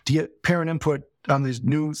 But to get parent input on these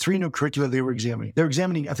 3 new curricula they were examining. They were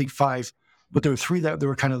examining, I think, 5, but there were 3 that they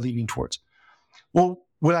were kind of leaning towards. Well,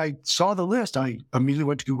 when I saw the list, I immediately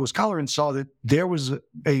went to Google Scholar and saw that there was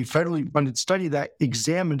a federally funded study that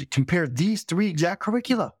compared these 3 exact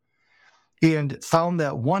curricula and found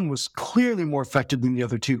that one was clearly more effective than the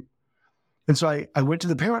other 2. And so I went to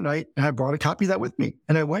the parent night and I brought a copy of that with me.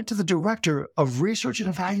 And I went to the director of research and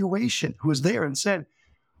evaluation who was there and said,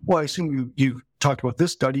 well, I assume you talked about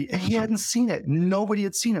this study, and he hadn't seen it. Nobody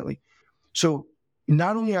had seen it. So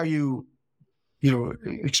not only are you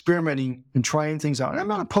experimenting and trying things out. And I'm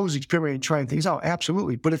not opposed to experimenting and trying things out,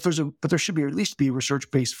 absolutely. But there should be at least be research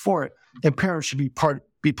base for it, and parents should be part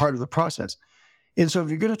of the process. And so if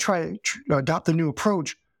you're going to try to adopt a new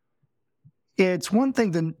approach, it's one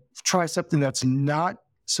thing to try something that's not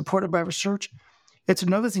supported by research. It's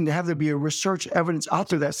another thing to have there be a research evidence out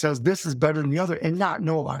there that says this is better than the other and not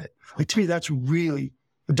know about it. Like, to me, that's really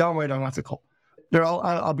downright unethical.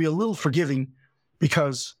 I'll be a little forgiving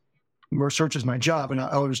because research is my job, and I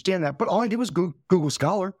understand that. But all I did was Google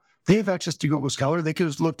Scholar. They have access to Google Scholar. They could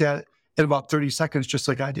have looked at it in about 30 seconds, just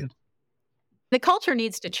like I did. The culture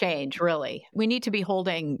needs to change, really. We need to be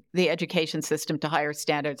holding the education system to higher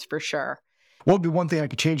standards for sure. What would be one thing I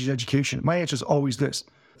could change in education? My answer is always this: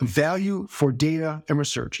 value for data and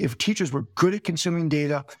research. If teachers were good at consuming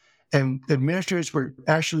data and administrators were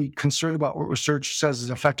actually concerned about what research says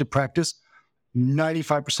is effective practice,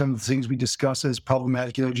 95% of the things we discuss as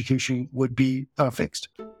problematic in education would be fixed.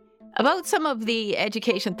 About some of the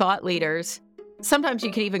education thought leaders, sometimes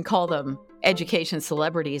you could even call them education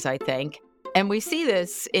celebrities, I think. And we see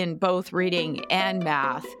this in both reading and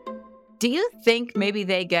math. Do you think maybe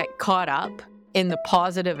they get caught up in the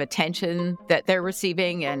positive attention that they're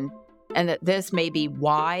receiving and that this may be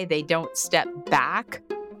why they don't step back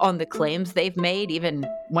on the claims they've made, even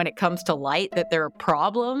when it comes to light, that there are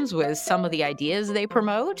problems with some of the ideas they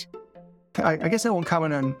promote? I guess I won't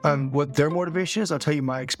comment on what their motivation is. I'll tell you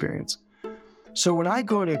my experience. So when I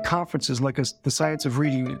go to conferences like the Science of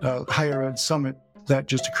Reading Higher Ed Summit that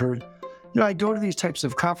just occurred, I go to these types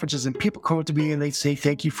of conferences and people come up to me and they say,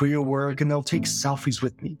 thank you for your work, and they'll take selfies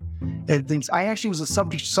with me and things. I actually was a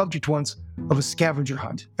subject once of a scavenger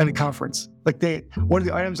hunt at a conference. Like one of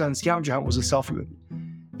the items on the scavenger hunt was a selfie with me.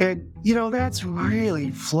 And, that's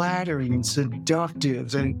really flattering and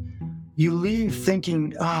seductive. And you leave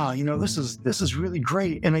thinking, this is really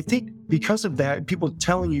great. And I think because of that, people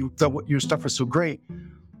telling you that what your stuff is so great,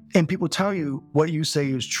 and people tell you what you say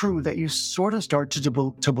is true, that you sort of start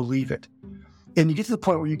to believe it. And you get to the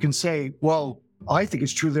point where you can say, well, I think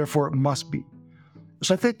it's true, therefore it must be.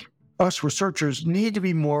 So I think us researchers need to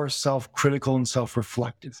be more self-critical and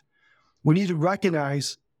self-reflective. We need to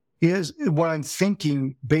recognize, is what I'm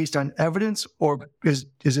thinking based on evidence, or is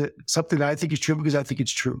it something that I think is true because I think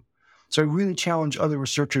it's true? So I really challenge other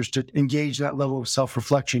researchers to engage that level of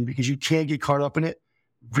self-reflection, because you can get caught up in it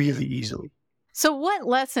really easily. So what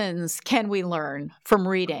lessons can we learn from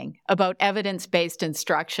reading about evidence-based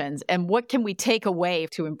instructions, and what can we take away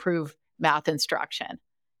to improve math instruction?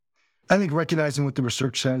 I think recognizing what the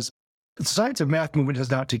research says, the science of math movement has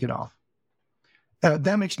not taken off.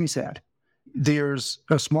 That makes me sad. There's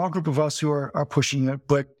a small group of us who are pushing it,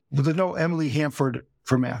 but there's no Emily Hanford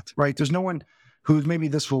for math, right? There's no one who maybe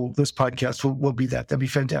this podcast will be that. That'd be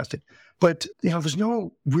fantastic. But, there's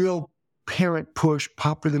no real parent push,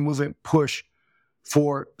 popular movement push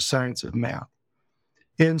for science of math.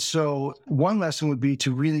 And so one lesson would be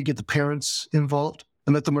to really get the parents involved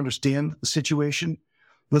and let them understand the situation,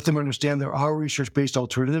 let them understand there are research-based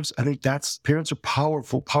alternatives. I think parents are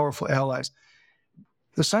powerful, powerful allies.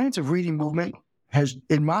 The science of reading movement has,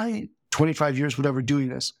 in my 25 years, whatever, doing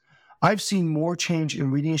this, I've seen more change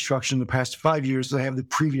in reading instruction in the past 5 years than I have the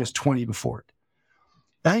previous 20 before it.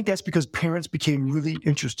 I think that's because parents became really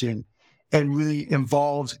interested and really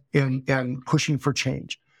involved in pushing for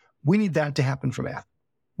change. We need that to happen for math.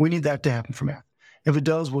 If it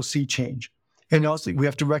does, we'll see change. And also, we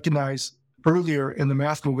have to recognize earlier in the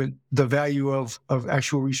math movement the value of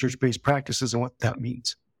actual research-based practices and what that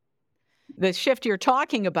means. The shift you're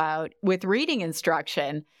talking about with reading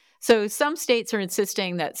instruction, so some states are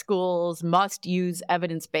insisting that schools must use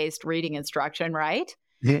evidence-based reading instruction, right?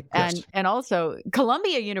 Yeah, yes. And also,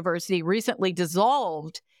 Columbia University recently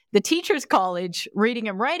dissolved the Teachers College Reading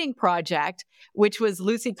and Writing Project, which was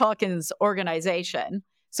Lucy Calkins' organization.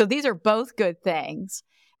 So these are both good things.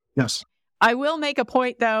 Yes. I will make a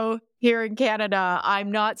point, though, here in Canada,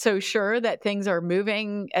 I'm not so sure that things are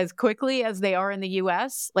moving as quickly as they are in the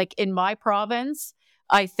U.S. Like in my province,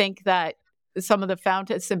 I think that some of the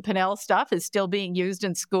Fountas and Pinnell stuff is still being used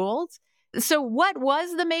in schools. So what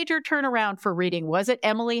was the major turnaround for reading? Was it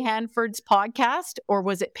Emily Hanford's podcast, or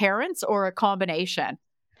was it parents, or a combination?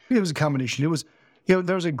 It was a combination. It was,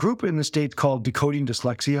 there was a group in the States called Decoding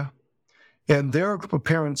Dyslexia. And there are a group of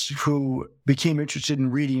parents who became interested in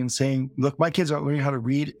reading and saying, look, my kids aren't learning how to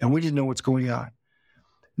read, and we didn't know what's going on.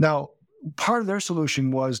 Now, part of their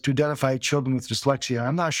solution was to identify children with dyslexia.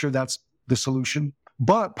 I'm not sure that's the solution,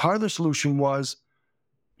 but part of the solution was,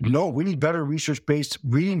 no, we need better research-based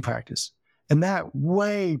reading practice. And that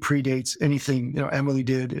way predates anything, Emily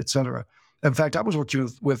did, et cetera. In fact, I was working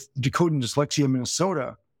with Decoding Dyslexia in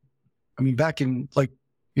Minnesota, back in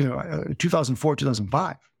 2004,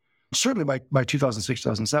 2005. Certainly by 2006,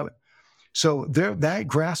 2007. So that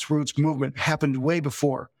grassroots movement happened way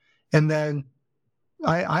before. And then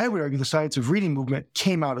I would argue the science of reading movement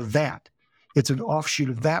came out of that. It's an offshoot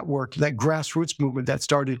of that work, that grassroots movement that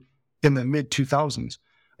started in the mid-2000s.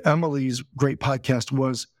 Emily's great podcast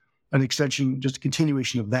was an extension, just a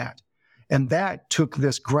continuation of that. And that took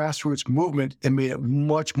this grassroots movement and made it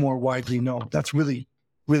much more widely known. That's really,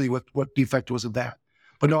 really what the effect was of that.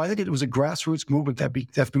 But no, I think it was a grassroots movement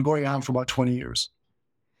that's been going on for about 20 years.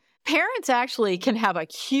 Parents actually can have a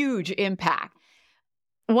huge impact.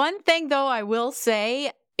 One thing, though, I will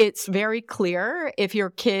say, it's very clear if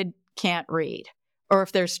your kid can't read or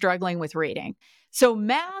if they're struggling with reading. So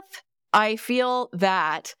math, I feel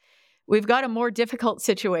that we've got a more difficult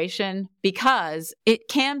situation because it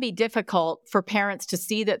can be difficult for parents to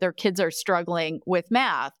see that their kids are struggling with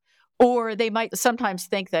math. Or they might sometimes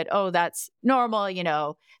think that, oh, that's normal.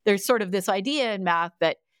 There's sort of this idea in math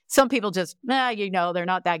that some people just, they're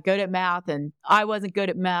not that good at math. And I wasn't good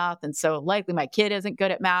at math. And so likely my kid isn't good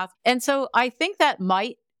at math. And so I think that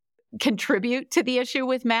might contribute to the issue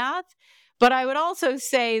with math. But I would also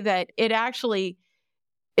say that it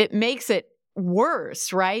makes it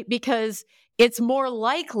worse, right? Because it's more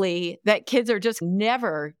likely that kids are just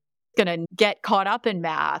never going to get caught up in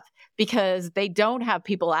math because they don't have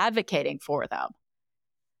people advocating for them.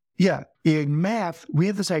 Yeah. In math, we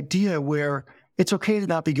have this idea where it's okay to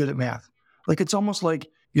not be good at math. Like, it's almost like,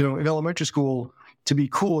 in elementary school, to be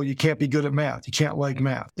cool, you can't be good at math. You can't like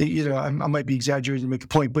math. I might be exaggerating to make a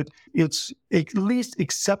point, but it's at least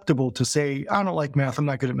acceptable to say, I don't like math. I'm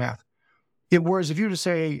not good at math. Whereas if you were to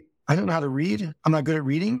say, I don't know how to read, I'm not good at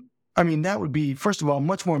reading, that would be, first of all,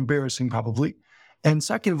 much more embarrassing probably. And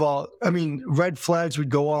second of all, red flags would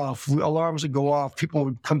go off, alarms would go off, people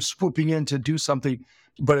would come swooping in to do something.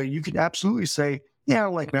 But you could absolutely say, yeah, I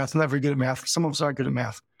don't like math, I'm not very good at math. Some of us aren't good at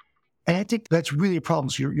math. And I think that's really a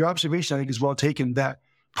problem. So your observation, I think, is well taken, that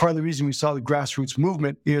part of the reason we saw the grassroots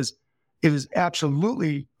movement is it is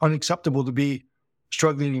absolutely unacceptable to be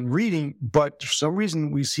struggling in reading, but for some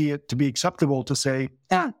reason we see it to be acceptable to say,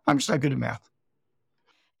 I'm just not good at math.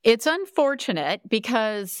 It's unfortunate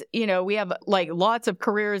because, we have lots of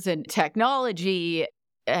careers in technology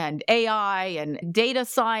and AI and data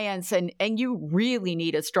science, and you really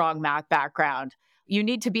need a strong math background. You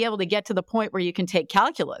need to be able to get to the point where you can take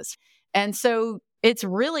calculus. And so it's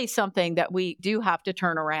really something that we do have to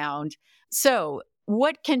turn around. So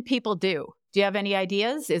what can people do? Do you have any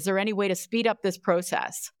ideas? Is there any way to speed up this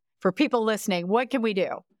process? For people listening, what can we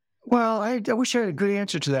do? Well, I wish I had a good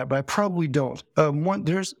answer to that, but I probably don't.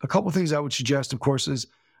 There's a couple of things I would suggest, of course, is,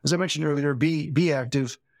 as I mentioned earlier, be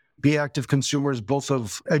active. be active consumers, both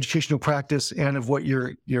of educational practice and of what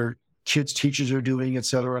your kids' teachers are doing, et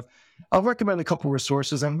cetera. I'll recommend a couple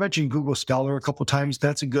resources. I've mentioned Google Scholar a couple times.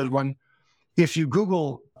 That's a good one. If you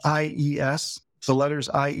Google IES, the letters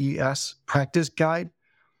IES practice guide,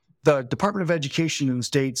 the Department of Education in the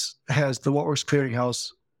States has the What Works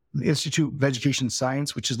Clearinghouse, the Institute of Education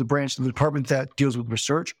Science, which is the branch of the department that deals with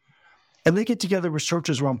research. And they get together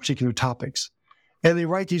researchers around particular topics. And they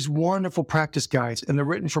write these wonderful practice guides, and they're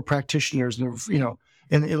written for practitioners. And,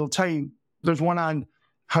 and it'll tell you, there's one on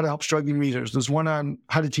how to help struggling readers. There's one on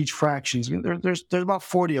how to teach fractions. There's about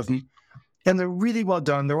 40 of them, and they're really well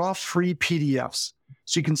done. They're all free PDFs.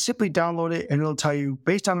 So you can simply download it, and it'll tell you,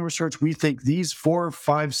 based on the research, we think these 4,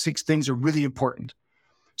 5, 6 things are really important.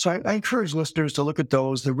 So I encourage listeners to look at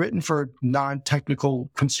those. They're written for non-technical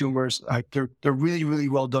consumers. They're really, really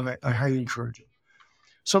well done. I highly encourage it.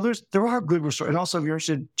 So there are good resources. And also, if you're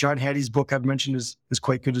interested, John Hattie's book I've mentioned is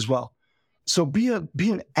quite good as well. So be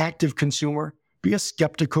an active consumer, be a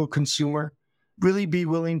skeptical consumer, really be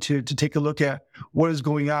willing to take a look at what is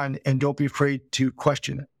going on, and don't be afraid to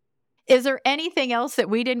question it. Is there anything else that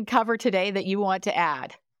we didn't cover today that you want to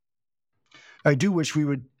add? I do wish we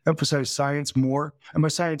would emphasize science more. And by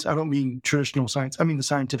science, I don't mean traditional science. I mean the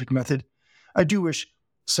scientific method. I do wish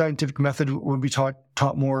scientific method would be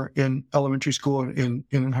taught more in elementary school and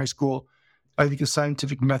in high school. I think the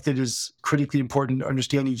scientific method is critically important to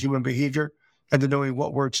understanding human behavior and to knowing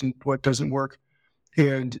what works and what doesn't work.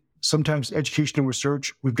 And sometimes educational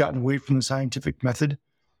research, we've gotten away from the scientific method.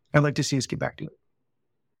 I'd like to see us get back to it.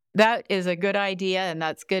 That is a good idea, and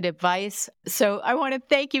that's good advice. So I want to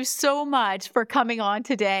thank you so much for coming on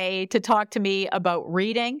today to talk to me about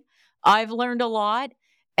reading. I've learned a lot,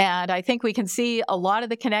 and I think we can see a lot of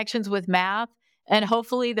the connections with math, and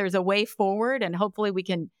hopefully there's a way forward, and hopefully we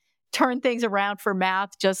can turn things around for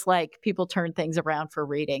math just like people turn things around for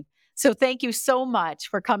reading. So thank you so much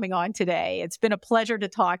for coming on today. It's been a pleasure to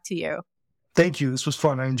talk to you. Thank you. This was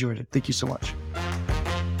fun. I enjoyed it. Thank you so much.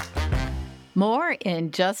 More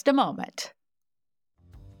in just a moment.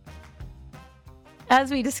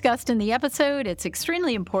 As we discussed in the episode, it's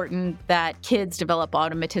extremely important that kids develop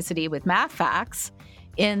automaticity with math facts.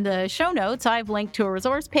 In the show notes, I've linked to a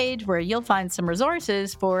resource page where you'll find some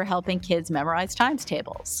resources for helping kids memorize times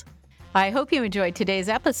tables. I hope you enjoyed today's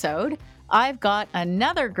episode. I've got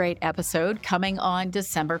another great episode coming on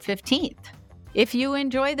December 15th. If you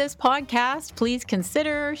enjoy this podcast, please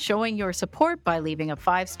consider showing your support by leaving a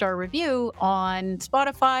 5-star review on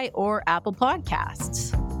Spotify or Apple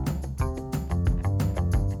Podcasts.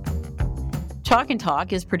 Chalk and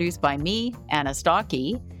Talk is produced by me, Anna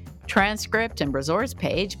Stockey. Transcript and resource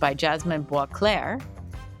page by Jasmine Boisclair.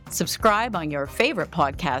 Subscribe on your favorite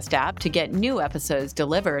podcast app to get new episodes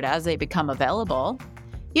delivered as they become available.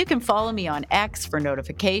 You can follow me on X for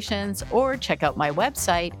notifications or check out my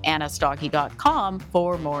website, annastockey.com,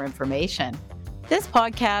 for more information. This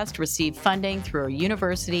podcast received funding through a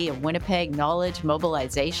University of Winnipeg Knowledge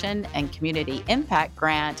Mobilization and Community Impact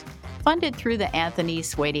Grant funded through the Anthony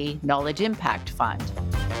Swady Knowledge Impact Fund.